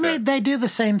high-tech shit like that. And they do the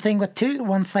same thing with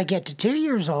once they get to 2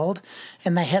 years old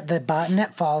and they hit the button,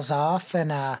 it falls off.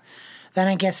 And then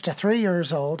it gets to 3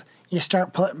 years old, you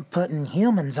start putting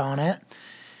humans on it.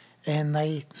 And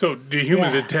So the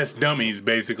humans that test dummies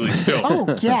basically still.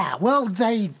 Oh, yeah. Well,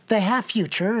 they have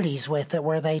futurities with it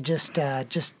where they just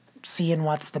seeing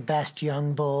what's the best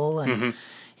young bull. And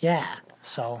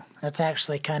so it's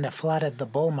actually kind of flooded the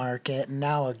bull market. And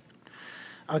now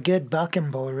a good bucking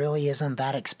bull really isn't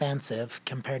that expensive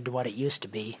compared to what it used to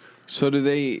be. So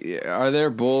are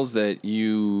there bulls that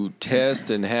you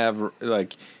test and have,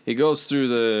 like, it goes through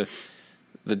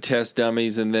the test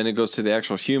dummies and then it goes to the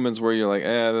actual humans where you're like,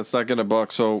 that's not going to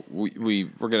buck, so we're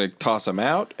going to toss them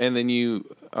out? And then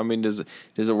does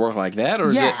it work like that?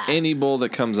 Or is it any bull that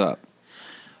comes up?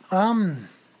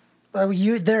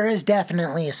 There is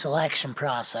definitely a selection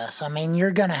process. I mean,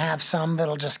 you're going to have some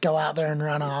that'll just go out there and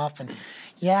run off and,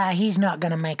 he's not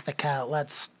going to make the cut.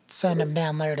 Let's send him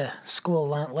down there to school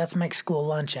lunch. Let's make school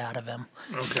lunch out of him,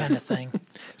 kind of thing.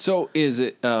 So is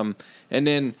it, and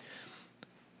then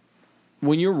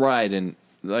when you're riding,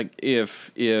 like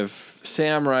if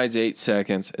Sam rides 8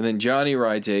 seconds and then Johnny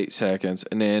rides 8 seconds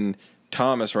and then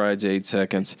Thomas rides 8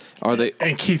 seconds,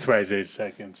 and Keith rides 8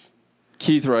 seconds.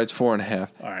 Keith rides 4.5.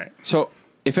 All right. So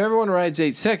if everyone rides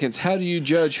 8 seconds, how do you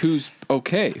judge who's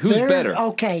okay? Who's better?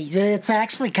 Okay, it's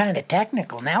actually kind of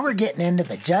technical. Now we're getting into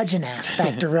the judging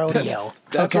aspect of rodeo.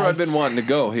 That's where I've been wanting to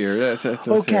go here. That's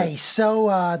okay,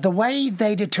 so the way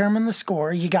they determine the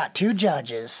score, you got 2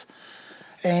 judges,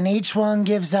 and each one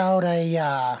gives out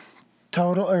a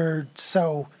total,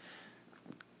 so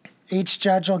each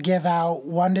judge will give out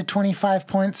 1 to 25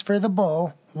 points for the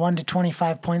bull, 1 to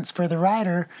 25 points for the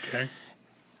rider. Okay.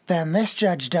 Then this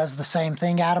judge does the same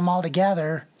thing. Add them all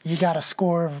together. You got a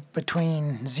score of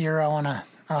between 0 and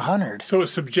 100. So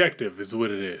it's subjective is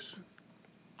what it is.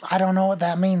 I don't know what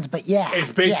that means, but yeah.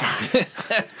 It's based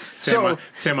on...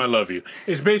 Sam, I love you.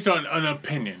 It's based on an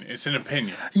opinion. It's an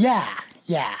opinion. Yeah,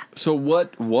 yeah. So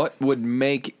what would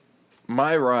make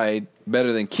my ride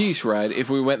better than Keith's ride if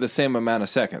we went the same amount of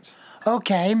seconds?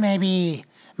 Okay, maybe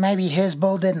his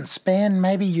bull didn't spin.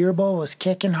 Maybe your bull was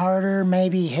kicking harder.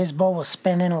 Maybe his bull was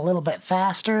spinning a little bit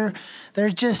faster.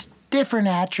 There's just different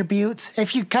attributes.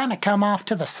 If you kind of come off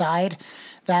to the side,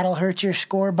 that'll hurt your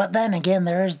score. But then again,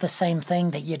 there is the same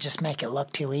thing that you just make it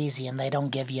look too easy and they don't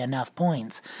give you enough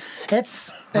points.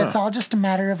 It's all just a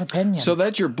matter of opinion. So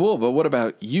that's your bull, but what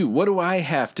about you? What do I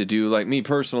have to do, like me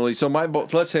personally? So my bull,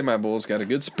 let's say my bull's got a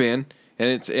good spin and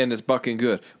it's bucking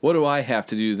good. What do I have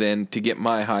to do then to get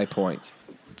my high points?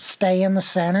 Stay in the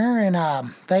center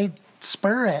and they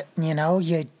spur it.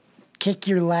 You kick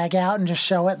your leg out and just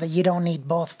show it that you don't need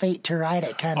both feet to ride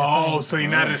it, kind of thing. Oh, so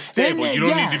you're not as stable. You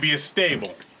don't need to be as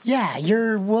stable. Yeah,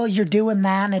 you're doing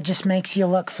that, and it just makes you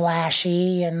look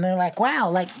flashy. And they're like, wow,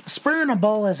 like spurring a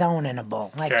bull is owning a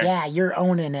bull. Like, yeah, you're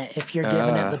owning it if you're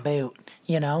giving it the boot.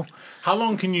 How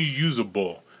long can you use a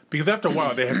bull? Because after a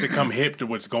while, they have to come hip to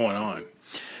what's going on.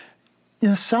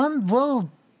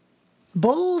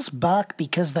 Bulls buck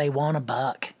because they want to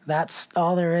buck. That's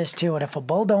all there is to it. If a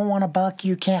bull don't want to buck,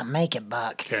 you can't make it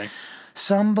buck. Okay.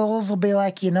 Some bulls will be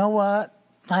like, you know what?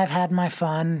 I've had my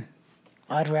fun.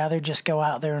 I'd rather just go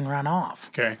out there and run off.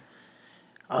 Okay.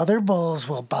 Other bulls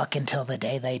will buck until the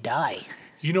day they die.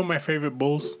 You know my favorite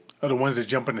bulls are the ones that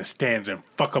jump in the stands and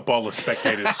fuck up all the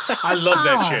spectators. I love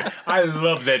that shit. I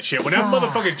love that shit. When that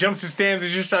motherfucker jumps in stands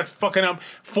and just starts fucking up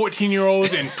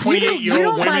 14-year-olds and 28-year-old women. You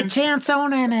don't by chance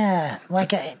own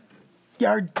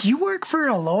do you work for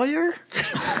a lawyer?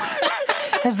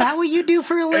 Is that what you do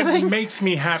for a living? It makes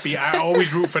me happy. I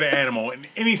always root for the animal in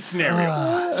any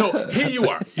scenario. So here you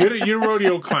are. You're a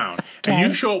rodeo clown. Okay. And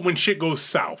you show up when shit goes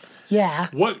south. Yeah.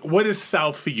 What is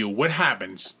south for you? What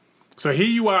happens? So here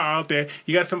you are out there.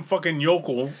 You got some fucking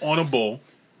yokel on a bull,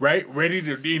 right? Ready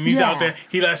to... And he's out there.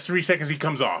 He lasts 3 seconds. He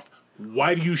comes off.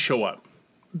 Why do you show up?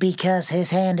 Because his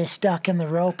hand is stuck in the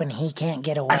rope and he can't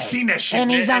get away. I've seen that shit.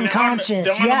 And he's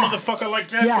unconscious. The motherfucker like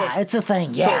that. Yeah, it's a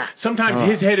thing. Yeah. So sometimes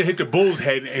his head will hit the bull's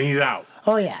head and he's out.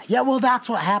 Oh, yeah. Yeah, well, that's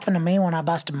what happened to me when I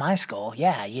busted my skull.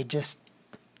 Yeah,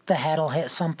 the head will hit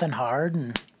something hard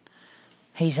and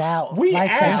he's out. We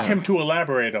asked him to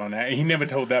elaborate on that and he never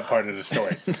told that part of the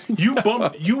story. You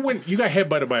got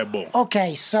headbutted by a bull.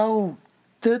 Okay, so...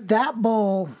 That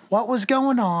bull, what was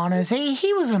going on is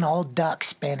he was an old duck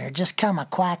spinner, just kind of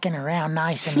quacking around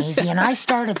nice and easy, and I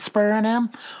started spurring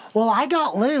him. Well, I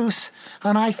got loose,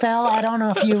 and I fell. I don't know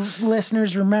if you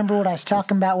listeners remember what I was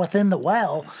talking about within the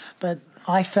well, but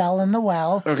I fell in the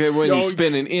well. Okay, when you're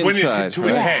spinning inside. To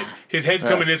his head. His head's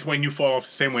coming this way, and you fall off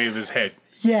the same way as his head.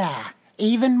 Yeah,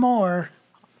 even more,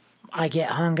 I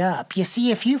get hung up. You see,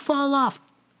 if you fall off...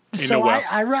 So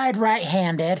I ride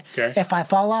right-handed. Okay. If I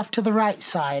fall off to the right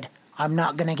side, I'm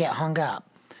not going to get hung up.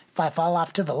 If I fall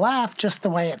off to the left, just the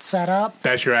way it's set up...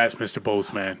 That's your ass, Mr.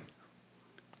 Postman.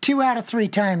 2 out of 3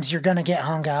 times you're going to get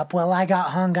hung up. Well, I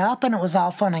got hung up, and it was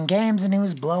all fun and games, and he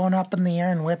was blowing up in the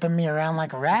air and whipping me around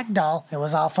like a rag doll. It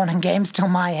was all fun and games till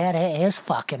my head hit his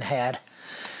fucking head.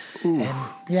 Ooh. And,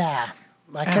 yeah,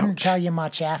 I couldn't tell you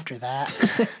much after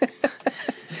that.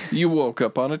 You woke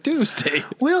up on a Tuesday.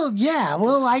 Well, yeah.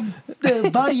 Well, a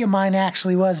buddy of mine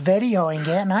actually was videoing it,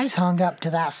 and I was hung up to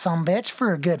that sumbitch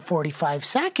for a good 45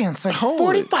 seconds. Like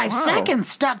 45 seconds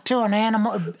stuck to an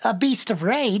animal, a beast of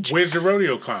rage. Where's the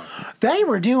rodeo clown? They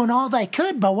were doing all they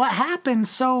could, but what happened?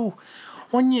 So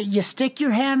when you stick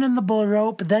your hand in the bull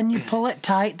rope, then you pull it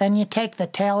tight, then you take the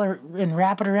tail and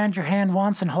wrap it around your hand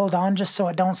once and hold on just so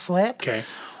it don't slip. Okay.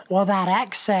 Well, that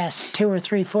excess 2 or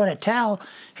 3 foot of tail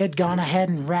had gone ahead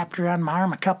and wrapped around my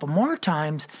arm a couple more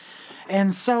times.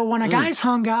 And so when a guy's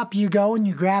hung up, you go and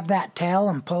you grab that tail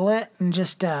and pull it, and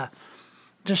just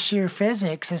sheer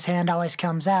physics, his hand always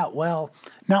comes out. Well,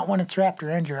 not when it's wrapped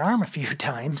around your arm a few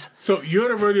times. So you're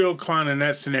the rodeo clown in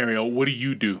that scenario. What do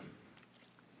you do?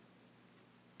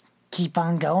 Keep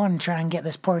on going and try and get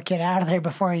this poor kid out of there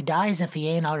before he dies if he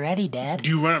ain't already dead. Do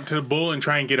you run up to the bull and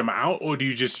try and get him out, or do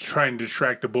you just try and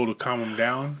distract the bull to calm him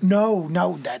down? No,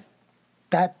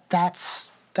 that's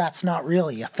not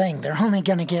really a thing. They're only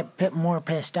going to get more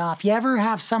pissed off. You ever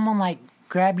have someone like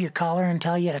grab your collar and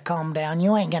tell you to calm down?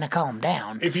 You ain't going to calm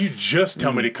down. If you just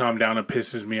tell me to calm down, it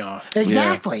pisses me off.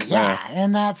 Exactly, yeah.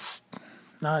 And that's,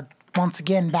 once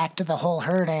again, back to the whole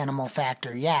herd animal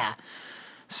factor, yeah.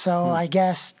 So I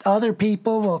guess other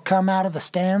people will come out of the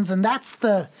stands, and that's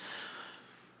the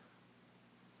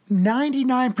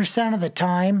 99% of the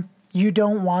time you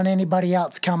don't want anybody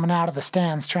else coming out of the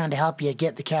stands trying to help you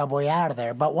get the cowboy out of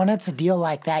there. But when it's a deal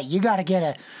like that, you got to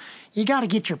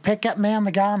get your pickup man,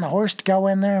 the guy on the horse, to go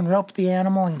in there and rope the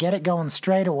animal and get it going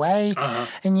straight away.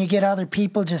 And you get other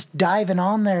people just diving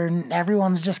on there, and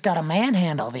everyone's just got to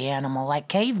manhandle the animal like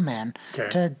cavemen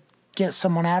to get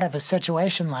someone out of a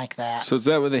situation like that. So is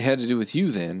that what they had to do with you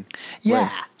then? Yeah.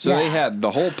 Right. So they had,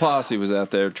 the whole posse was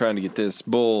out there trying to get this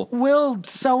bull. Well,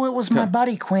 so it was my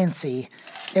buddy Quincy.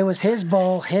 It was his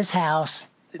bull, his house,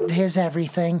 his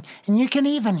everything. And you can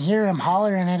even hear him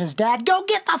hollering at his dad, "Go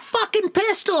get the fucking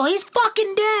pistol. He's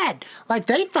fucking dead." Like,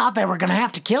 they thought they were going to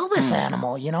have to kill this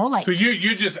animal, you know? Like, so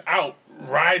you're just out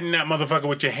riding that motherfucker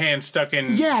with your hand stuck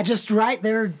in. Yeah, just right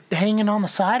there hanging on the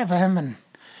side of him. And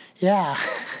yeah.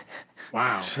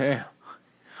 Wow. Yeah.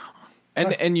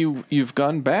 And you've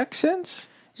gone back since?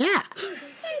 Yeah.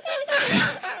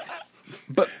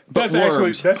 But that's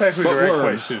worms. actually the right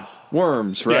worms. question.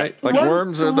 Worms, right? Yeah. Like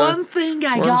worms are the one thing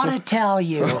I gotta tell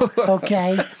you,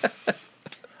 okay?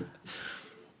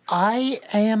 I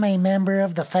am a member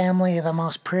of the family of the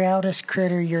most proudest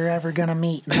critter you're ever gonna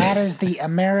meet, and that is the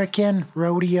American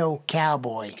rodeo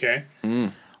cowboy. Okay.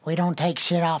 We don't take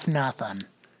shit off nothing.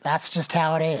 That's just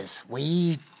how it is.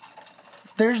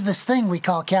 There's this thing we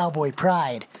call cowboy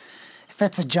pride. If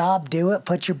it's a job, do it.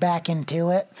 Put your back into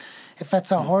it. If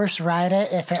it's a horse, ride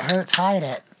it. If it hurts, hide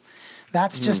it.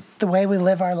 That's just the way we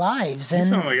live our lives. And you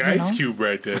sound like Ice Cube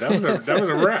right there. That was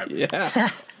a rap.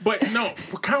 Yeah. But no,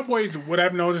 for cowboys, what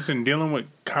I've noticed in dealing with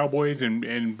cowboys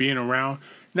and being around,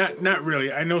 not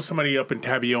really. I know somebody up in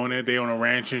Tabiona, they own a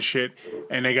ranch and shit,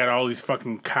 and they got all these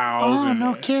fucking cows. Oh,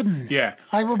 no kidding. Yeah.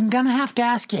 I'm going to have to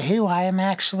ask you who. I am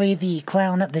actually the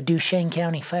clown at the Duchesne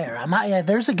County Fair.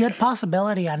 There's a good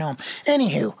possibility I know him.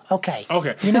 Anywho, okay.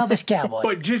 You know this cowboy.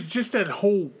 But just that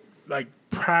whole, like,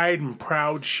 pride and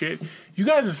proud shit. You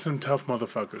guys are some tough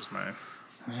motherfuckers, man.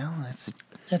 Well,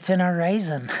 it's in our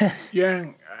raising. Yeah.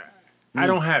 I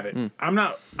don't have it. I'm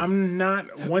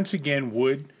not, once again,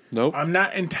 Wood. Nope. I'm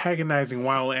not antagonizing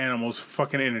wild animals for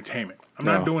fucking entertainment. I'm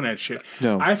not doing that shit.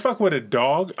 No. I fuck with a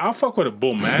dog. I'll fuck with a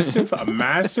bull mastiff, a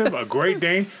mastiff, a Great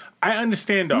Dane. I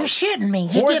understand dogs. You're shitting me.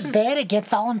 You get bit, it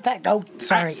gets all infected. Oh,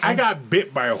 sorry. I got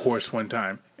bit by a horse one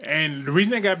time. And the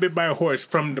reason I got bit by a horse,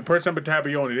 from the person up at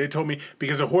Tabiona, they told me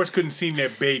because the horse couldn't see their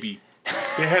baby.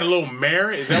 They had a little mare.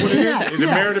 Is that what it is? Is it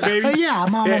mare the baby? Yeah,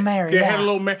 Mama Mary. They had a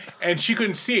little mare, and she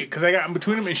couldn't see it because I got in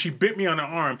between them, and she bit me on the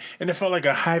arm, and it felt like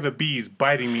a hive of bees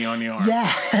biting me on the arm.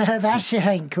 Yeah, that shit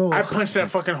ain't cool. I punched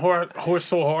that fucking horse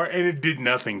so hard, and it did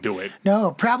nothing to it. No,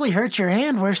 it probably hurt your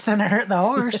hand worse than it hurt the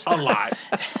horse. A lot.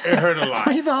 It hurt a lot.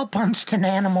 We've all punched an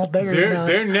animal bigger than us.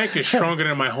 Their neck is stronger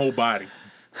than my whole body.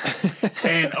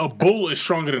 And a bull is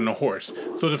stronger than a horse.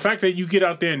 So the fact that you get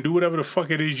out there and do whatever the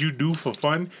fuck it is you do for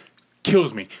fun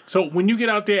kills me. So when you get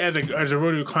out there as a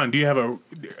rodeo clown, do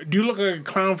you look like a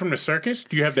clown from the circus?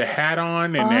 Do you have the hat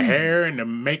on and the hair and the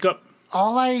makeup?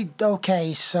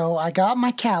 So I got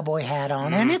my cowboy hat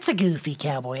on, and it's a goofy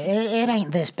cowboy. It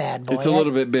ain't this bad, boy. It's a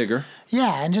little bit bigger.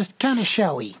 Yeah, and just kind of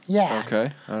showy. Yeah.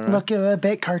 Okay, all right. Look a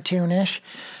bit cartoonish.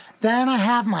 Then I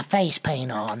have my face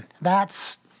paint on.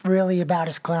 That's really about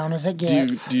as clown as it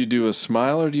gets. Do you do a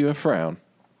smile or do you a frown?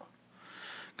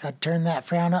 Got to turn that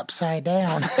frown upside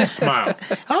down. Smile.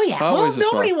 Oh, yeah. Always well,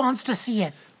 a nobody smile. wants to see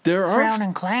a There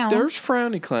frowning clown. There's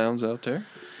frowny clowns out there.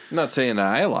 I'm not saying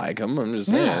I like them. I'm just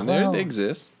saying they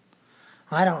exist.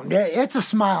 I don't. It's a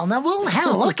smile. Now, well,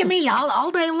 hell, look at me.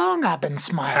 All day long I've been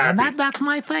smiling. That's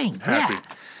my thing. Happy. Yeah.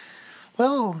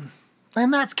 Well,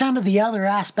 and that's kind of the other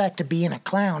aspect of being a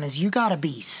clown is you got to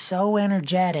be so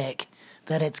energetic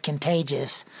that it's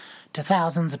contagious to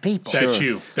thousands of people. That's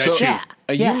you. That's so, you.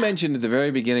 Yeah. You mentioned at the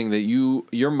very beginning that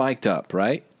you're mic'd up,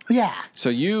 right? Yeah.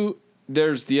 So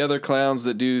there's the other clowns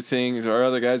that do things or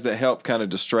other guys that help kind of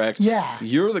distract. Yeah.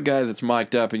 You're the guy that's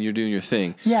mic'd up and you're doing your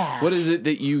thing. Yeah. What is it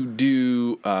that you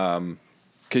do?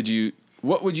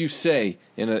 What would you say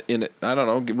in a I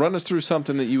don't know, run us through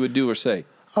something that you would do or say.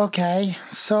 Okay.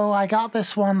 So I got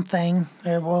this one thing,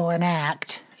 an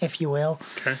act, if you will.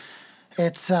 Okay.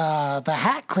 It's the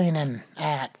hat cleaning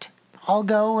act. I'll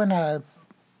go and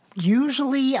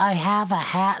usually I have a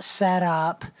hat set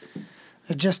up,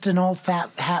 just an old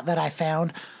fat hat that I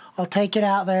found. I'll take it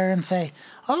out there and say,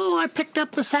 "Oh, I picked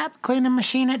up this hat cleaning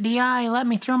machine at DI. Let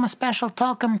me throw my special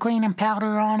talcum cleaning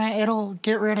powder on it. It'll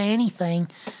get rid of anything."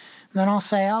 And then I'll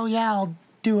say, "Oh yeah, I'll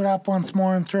do it up once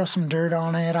more and throw some dirt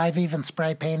on it. I've even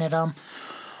spray painted them."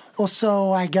 Well,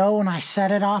 so I go and I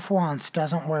set it off once,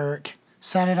 doesn't work.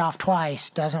 Set it off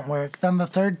twice, doesn't work. Then the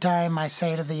third time I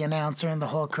say to the announcer and the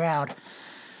whole crowd,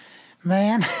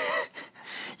 "Man,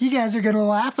 you guys are going to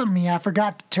laugh at me. I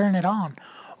forgot to turn it on."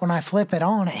 when I flip it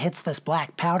on, it hits this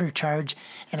black powder charge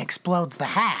and explodes the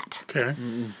hat. Okay.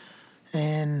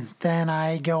 And then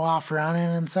I go off running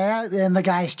and the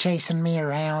guy's chasing me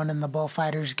around, and the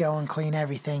bullfighters go and clean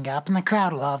everything up, and the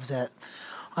crowd loves it.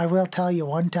 I will tell you,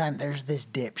 one time there's this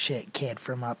dipshit kid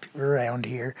from up around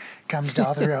here comes to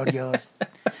all the rodeos.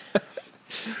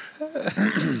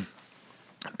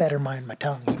 Better mind my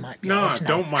tongue. He might be listening.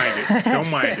 Don't mind it. Don't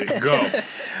mind it. Go.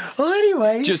 Well,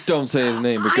 anyways. Just don't say his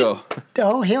name, but go.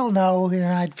 Oh, he'll know, and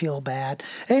I'd feel bad.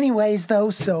 Anyways, though,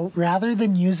 so rather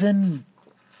than using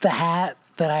the hat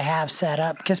that I have set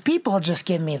up, because people just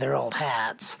give me their old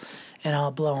hats and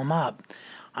I'll blow them up,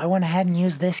 I went ahead and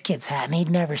used this kid's hat, and he'd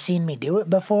never seen me do it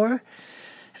before.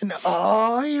 And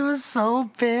he was so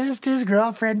pissed. His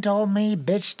girlfriend told me he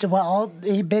bitched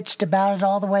about it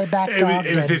all the way back to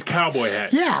It was his cowboy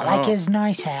hat. Yeah, like his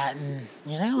nice hat, and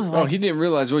it was like. Oh, he didn't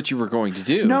realize what you were going to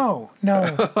do. No.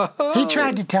 He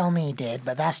tried to tell me he did,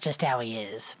 but that's just how he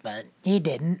is. But he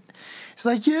didn't. It's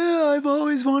like, yeah, I've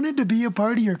always wanted to be a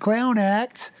part of your clown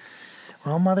act.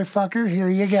 Well, motherfucker, here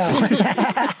you go.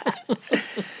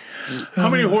 How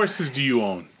many horses do you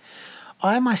own?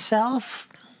 I myself,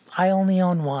 I only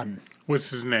own one.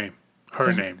 What's his name?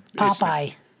 Her name?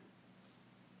 Popeye.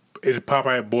 Is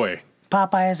Popeye a boy?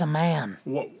 Popeye is a man.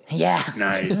 What? Yeah.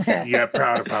 Nice. Yeah,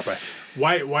 proud of Popeye.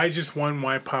 Why just one?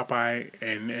 Why Popeye?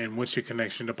 And what's your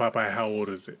connection to Popeye? How old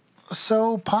is it?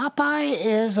 So Popeye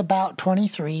is about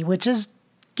 23, which is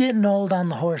getting old on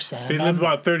the horse end. They live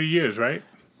about 30 years, right?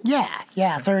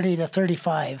 Yeah, 30 to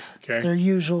 35. Okay. They're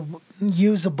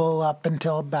usable up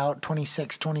until about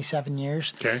 26, 27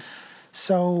 years. Okay.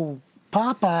 So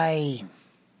Popeye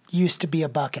used to be a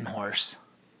bucking horse.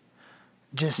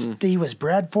 He was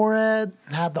bred for it,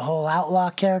 had the whole outlaw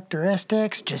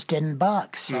characteristics, just didn't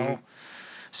buck.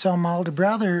 So my older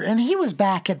brother, and he was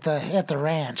back at the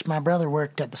ranch. My brother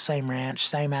worked at the same ranch,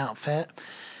 same outfit.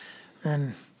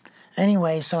 And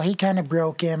anyway, so he kind of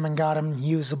broke him and got him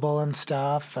usable and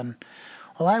stuff. And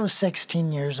well, I was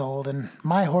 16 years old, and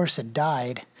my horse had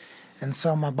died. And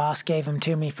so my boss gave him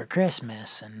to me for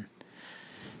Christmas. And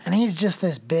he's just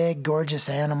this big, gorgeous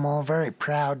animal, very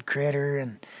proud critter.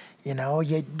 And,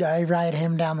 I ride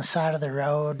him down the side of the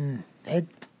road, and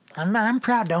I'm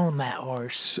proud to own that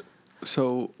horse.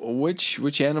 So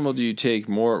which animal do you take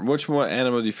more? Which one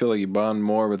animal do you feel like you bond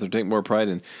more with or take more pride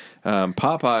in?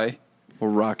 Popeye or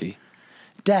Rocky?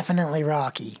 Definitely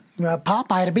Rocky.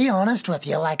 Popeye, to be honest with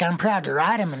you, I'm proud to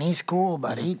ride him, and he's cool,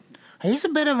 but he's a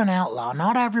bit of an outlaw.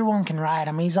 Not everyone can ride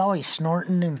him. He's always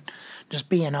snorting and just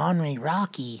being ornery.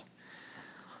 Rocky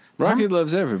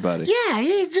loves everybody. Yeah,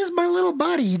 he's just my little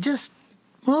buddy. You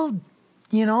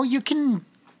can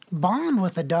bond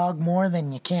with a dog more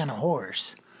than you can a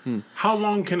horse. How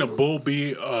long can a bull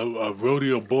be a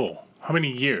rodeo bull? How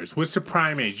many years? What's the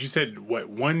prime age? You said,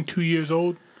 1-2 years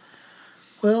old?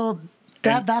 Well,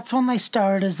 that's when they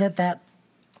start, is at that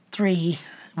 3,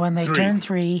 when they turn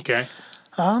 3. Okay.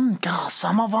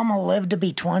 Some of them will live to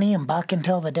be 20 and buck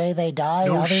until the day they die.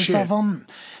 No Others shit. of them,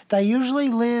 they usually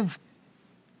live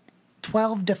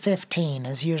 12 to 15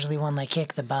 is usually when they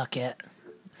kick the bucket.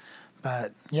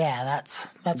 But yeah, that's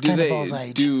kind of bull's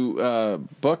age. Do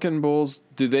bucking bulls,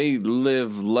 do they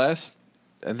live less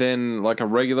than like a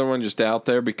regular one just out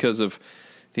there because of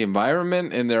the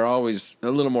environment and they're always a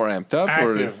little more amped up?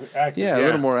 Active, a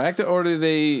little more active. Or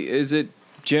is it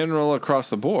general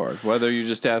across the board? Whether you're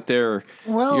just out there,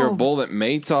 you're a bull that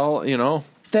mates all,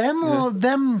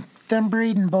 Them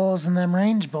breeding bulls and them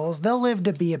range bulls, they'll live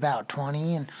to be about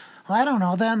 20, and I don't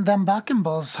know, them bucking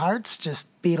bulls' hearts just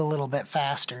beat a little bit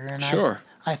faster. And sure.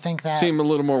 I think that... Seem a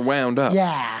little more wound up.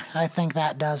 Yeah, I think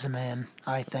that does them in,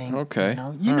 I think. Okay.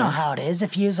 You know how it is.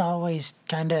 If you's always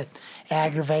kind of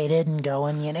aggravated and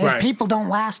going, Right. people don't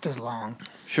last as long.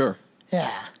 Sure.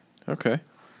 Yeah. Okay.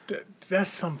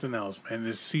 That's something else, man,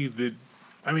 to see that,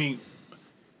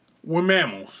 we're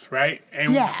mammals, right?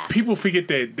 And people forget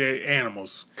that they're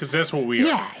animals, because that's what we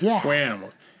are. Yeah. We're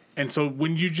animals. And so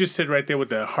when you just said right there with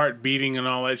the heart beating and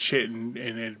all that shit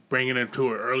and bringing them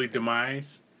to an early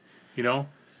demise,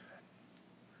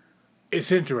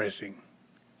 it's interesting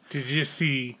to just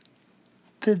see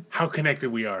how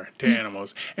connected we are to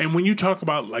animals. And when you talk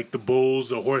about like the bulls,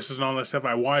 the horses and all that stuff,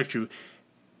 I watch you,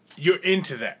 you're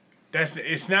into that.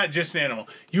 It's not just an animal.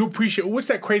 You appreciate, what's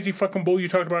that crazy fucking bull you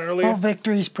talked about earlier? Oh,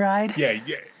 Victory's Pride? Yeah.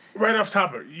 Right off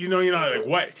top of it. You're like,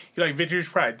 what? You're like Victory's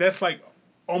Pride. That's like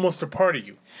almost a part of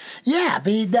you. Yeah,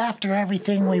 after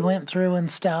everything we went through and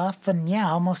stuff, and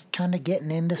almost kind of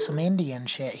getting into some Indian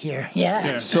shit here.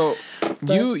 Yeah. So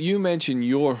you mentioned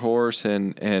your horse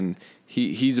and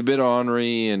he's a bit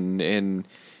ornery and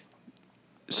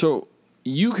so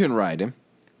you can ride him.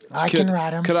 I can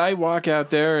ride them. Could I walk out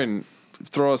there and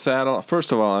throw a saddle?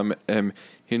 First of all, I'm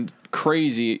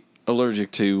crazy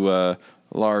allergic to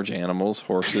large animals,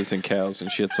 horses and cows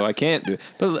and shit, so I can't do it.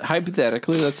 But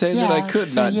hypothetically, let's say that I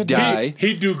could not die.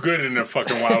 He'd do good in the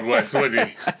fucking Wild West, wouldn't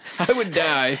he? I would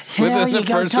die. Hell, you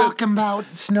go talking about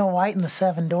Snow White and the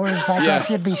Seven Dwarfs. I guess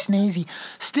you'd be sneezy.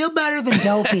 Still better than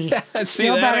Dopey.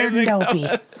 Still better than Dopey.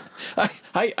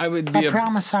 I would be. I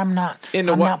promise I'm not. I'm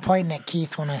not pointing at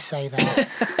Keith when I say that.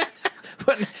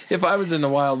 But if I was in the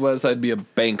Wild West, I'd be a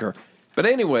banker. But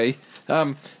anyway,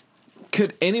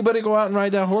 could anybody go out and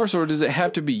ride that horse, or does it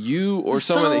have to be you or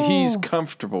someone that he's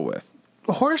comfortable with?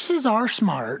 Horses are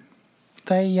smart.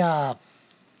 They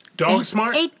dog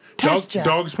smart.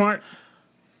 Dog smart.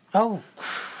 Oh,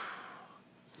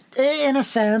 in a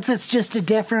sense, it's just a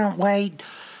different way.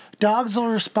 Dogs will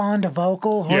respond to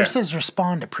vocal. Horses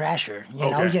respond to pressure.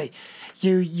 You know,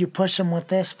 you push them with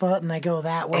this foot and they go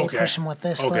that way. Push them with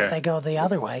this foot, they go the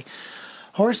other way.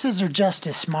 Horses are just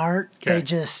as smart. They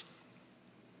just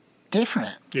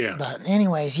different. Yeah. But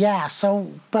anyways,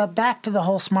 so, but back to the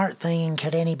whole smart thing and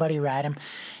could anybody ride him?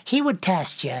 He would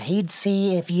test you. He'd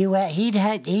see if you,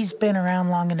 he's been around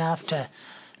long enough to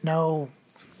know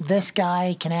this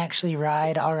guy can actually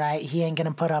ride. All right, he ain't going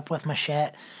to put up with my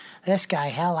shit. This guy,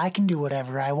 hell, I can do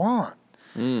whatever I want.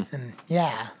 And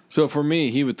So for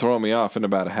me, he would throw me off in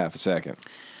about a half a second.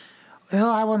 Well,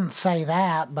 I wouldn't say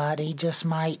that, but he just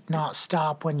might not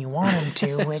stop when you want him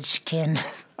to, which can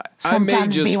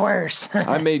sometimes be worse.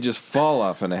 I may just fall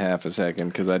off in a half a second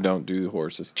because I don't do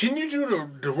horses. Can you do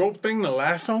the rope thing, the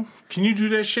lasso? Can you do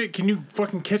that shit? Can you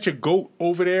fucking catch a goat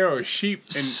over there or a sheep?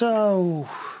 So,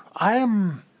 I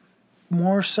am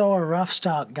more so a rough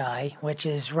stock guy, which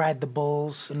is ride the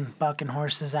bulls and bucking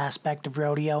horses aspect of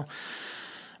rodeo.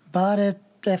 But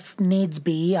if needs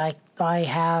be, I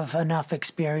have enough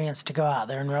experience to go out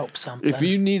there and rope something. If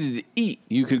you needed to eat,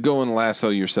 you could go and lasso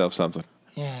yourself something.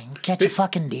 Yeah, catch a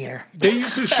fucking deer. They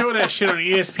used to show that shit on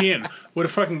ESPN where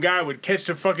the fucking guy would catch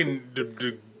the fucking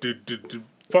the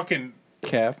fucking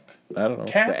calf. I don't know.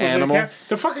 Calf, the animal.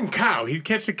 The fucking cow. He'd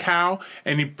catch the cow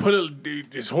and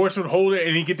he'd his horse would hold it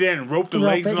and he'd get there and rope the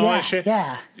legs and all that shit.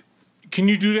 Yeah. Can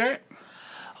you do that?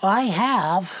 I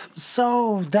have.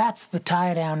 So that's the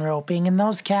tie down roping. And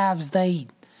those calves, they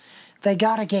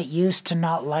got to get used to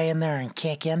not laying there and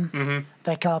kicking. Mm-hmm.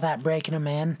 They call that breaking them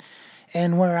in.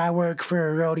 And where I work for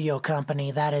a rodeo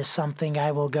company, that is something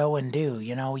I will go and do.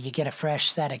 You know, you get a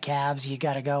fresh set of calves, you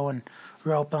got to go and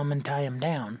rope them and tie them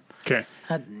down. Okay.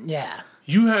 Yeah.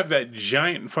 You have that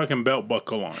giant fucking belt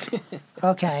buckle on.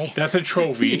 Okay. That's a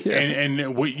trophy.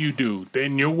 And what you do.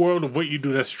 In your world of what you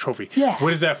do, that's a trophy. Yeah.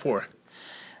 What is that for?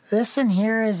 This in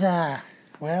here is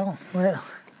well,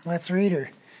 let's read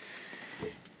her.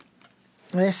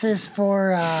 This is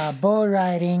for bull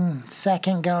riding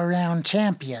second go-around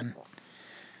champion.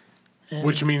 And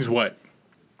which means what?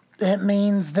 It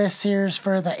means this year's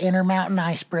for the Intermountain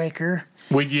Icebreaker.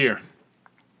 What year?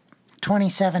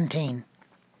 2017.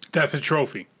 That's a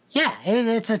trophy. Yeah,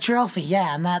 it's a trophy.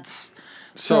 Yeah, and that's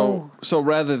so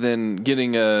rather than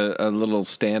getting a little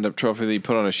stand-up trophy that you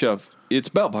put on a shelf, it's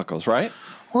belt buckles, right?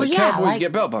 Well, like yeah, cowboys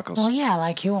get belt buckles. Well, yeah,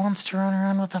 like who wants to run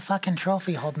around with a fucking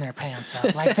trophy holding their pants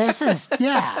up? Like this is,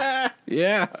 yeah.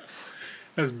 Yeah.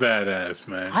 That's badass,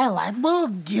 man.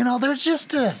 Well, you know, there's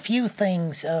just a few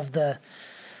things of the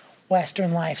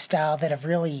Western lifestyle that have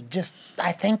really just,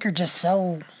 I think, are just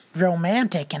so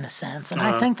romantic in a sense. And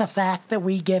I think the fact that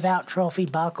we give out trophy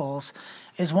buckles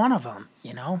is one of them,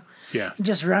 you know? Yeah.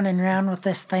 Just running around with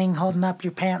this thing, holding up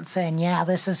your pants saying, yeah,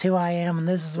 this is who I am and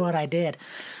this is what I did.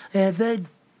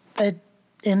 It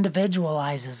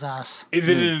individualizes us. Is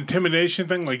it an intimidation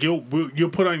thing? Like you'll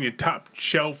put on your top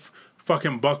shelf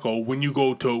fucking buckle when you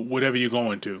go to whatever you're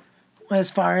going to? As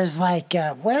far as like,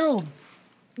 well,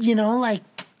 you know, like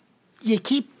you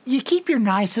keep your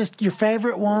nicest, your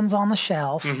favorite ones on the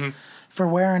shelf for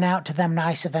wearing out to them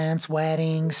nice events,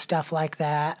 weddings, stuff like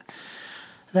that.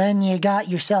 Then you got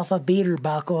yourself a beater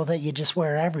buckle that you just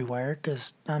wear everywhere.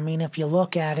 Because, I mean, if you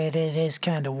look at it, it is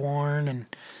kind of worn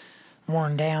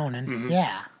down. And,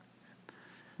 yeah.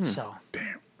 So.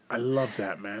 Damn. I love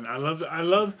that, man. I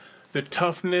love the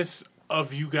toughness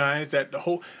of you guys. That the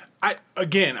whole... I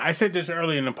said this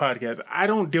earlier in the podcast. I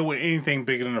don't deal with anything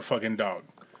bigger than a fucking dog.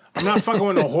 I'm not fucking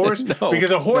with a horse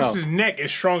because a horse's neck is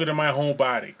stronger than my whole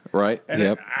body. Right. And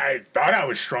I thought I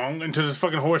was strong until this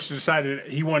fucking horse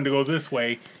decided he wanted to go this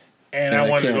way and I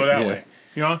wanted to go that way.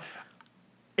 You know?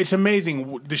 It's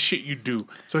amazing the shit you do.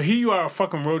 So here you are, a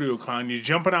fucking rodeo clown. You're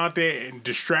jumping out there and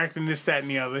distracting this, that,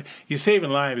 and the other. You're saving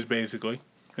lives, basically,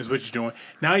 is what you're doing.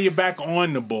 Now you're back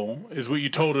on the bull, is what you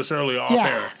told us earlier off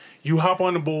air. You hop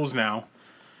on the bulls now.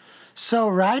 So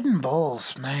riding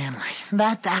bulls, man,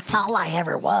 that's all I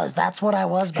ever was. That's what I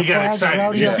was before I was a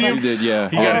rodeo. You see him? You did, yeah.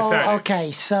 He got excited.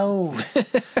 Okay, so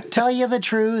tell you the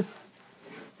truth,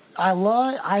 I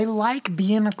like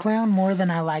being a clown more than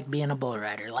I like being a bull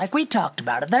rider. Like we talked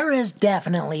about it, there is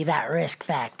definitely that risk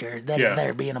factor that is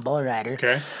there being a bull rider.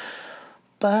 Okay.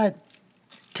 But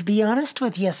to be honest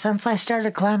with you, since I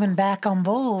started climbing back on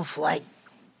bulls, like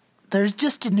there's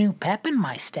just a new pep in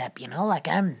my step, you know? Like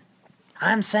I'm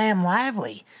Sam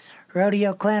Lively,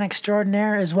 rodeo clown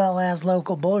extraordinaire as well as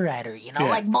local bull rider. You know,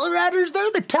 like bull riders,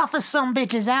 they're the toughest some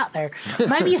bitches out there.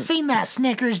 Maybe you've seen that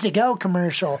Snickers to go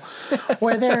commercial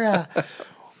where they're,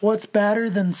 what's better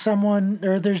than someone,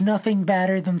 or there's nothing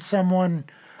better than someone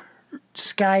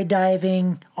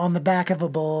skydiving on the back of a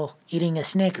bull eating a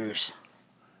Snickers.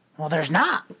 Well, there's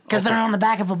not, because they're on the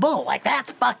back of a bull. Like,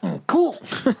 that's fucking cool.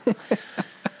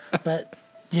 But,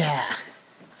 yeah.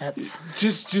 That's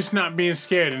just not being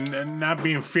scared and not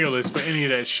being fearless for any of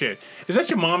that shit. Is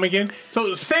that your mom again?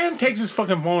 So Sam takes his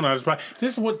fucking phone out of his pocket.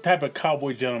 This is what type of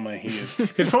cowboy gentleman he is.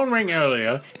 His phone rang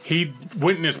earlier. He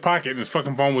went in his pocket and his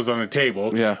fucking phone was on the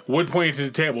table. Yeah. Wood pointed to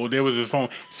the table. There was his phone.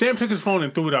 Sam took his phone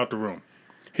and threw it out the room.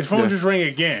 His phone just rang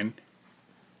again,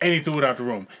 and he threw it out the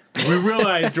room. We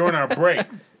realized during our break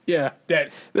that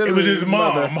it was his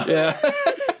mom. Yeah.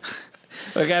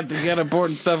 I got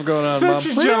important stuff going on, Such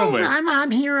Mom. a gentleman. Well,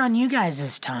 I'm here on you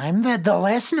guys' time. The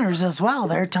listeners as well,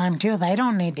 their time too. They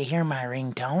don't need to hear my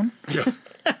ringtone. Yeah.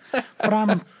 But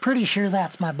I'm pretty sure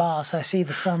that's my boss. I see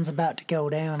the sun's about to go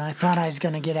down. I thought I was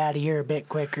going to get out of here a bit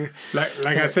quicker. Like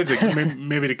I said,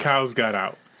 maybe the cows got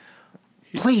out.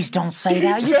 Please don't say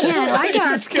that. You can't. I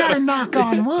got to knock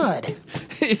on wood.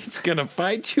 He's gonna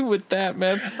fight you with that,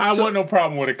 man. I want no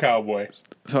problem with a cowboy.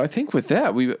 So I think with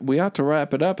that, we ought to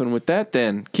wrap it up. And with that,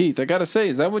 then, Keith, I gotta say,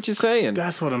 is that what you're saying?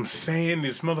 That's what I'm saying.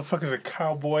 This motherfucker's a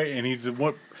cowboy, and he's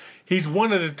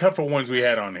one of the tougher ones we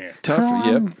had on here. Tough,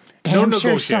 yep. No Damn sure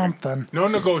negotiating. something. No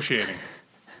negotiating.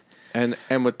 And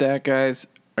with that, guys,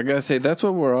 I gotta say that's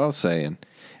what we're all saying.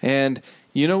 And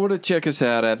you know where to check us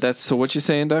out at. That's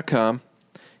sowhatyousaying.com.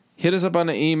 Hit us up on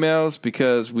the emails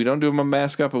because we don't do them on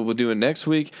Mask Up, but we'll do it next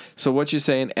week. So what you're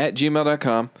saying at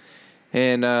gmail.com.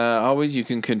 And always you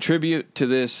can contribute to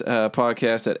this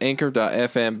podcast at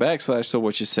anchor.fm/so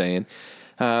what you're saying.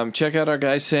 Check out our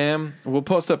guy Sam. We'll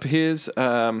post up his. You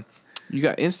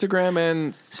got Instagram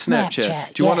and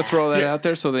Snapchat. Do you want to throw that out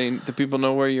there so the people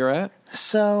know where you're at?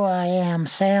 So I am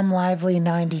Sam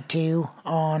Lively92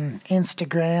 on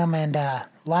Instagram and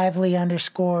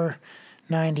Lively_92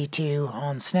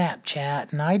 on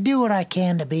Snapchat, and I do what I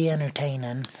can to be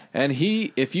entertaining. And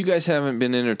if you guys haven't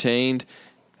been entertained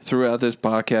throughout this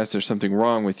podcast, there's something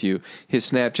wrong with you.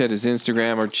 His Snapchat, his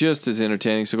Instagram are just as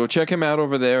entertaining, so go check him out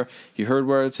over there. You heard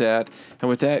where it's at. And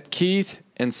with that, Keith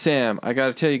and Sam, I got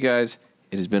to tell you guys,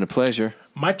 it has been a pleasure.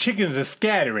 My chickens are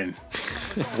scattering.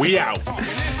 We out. God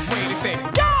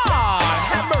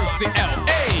have mercy,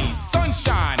 L.A.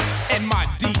 Sunshine and my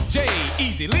DJ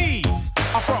Easy Lee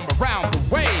are from around the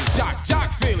way.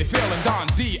 Jock, Philly, feeling Don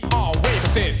D all way,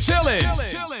 but they're chillin'.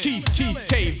 Keith,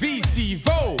 KV,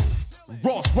 Steve-O,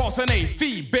 Ross, and A.F.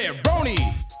 Baroni,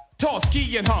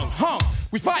 Torsky and Hunk.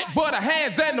 We fight but our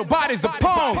hands and nobody's a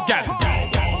punk. Got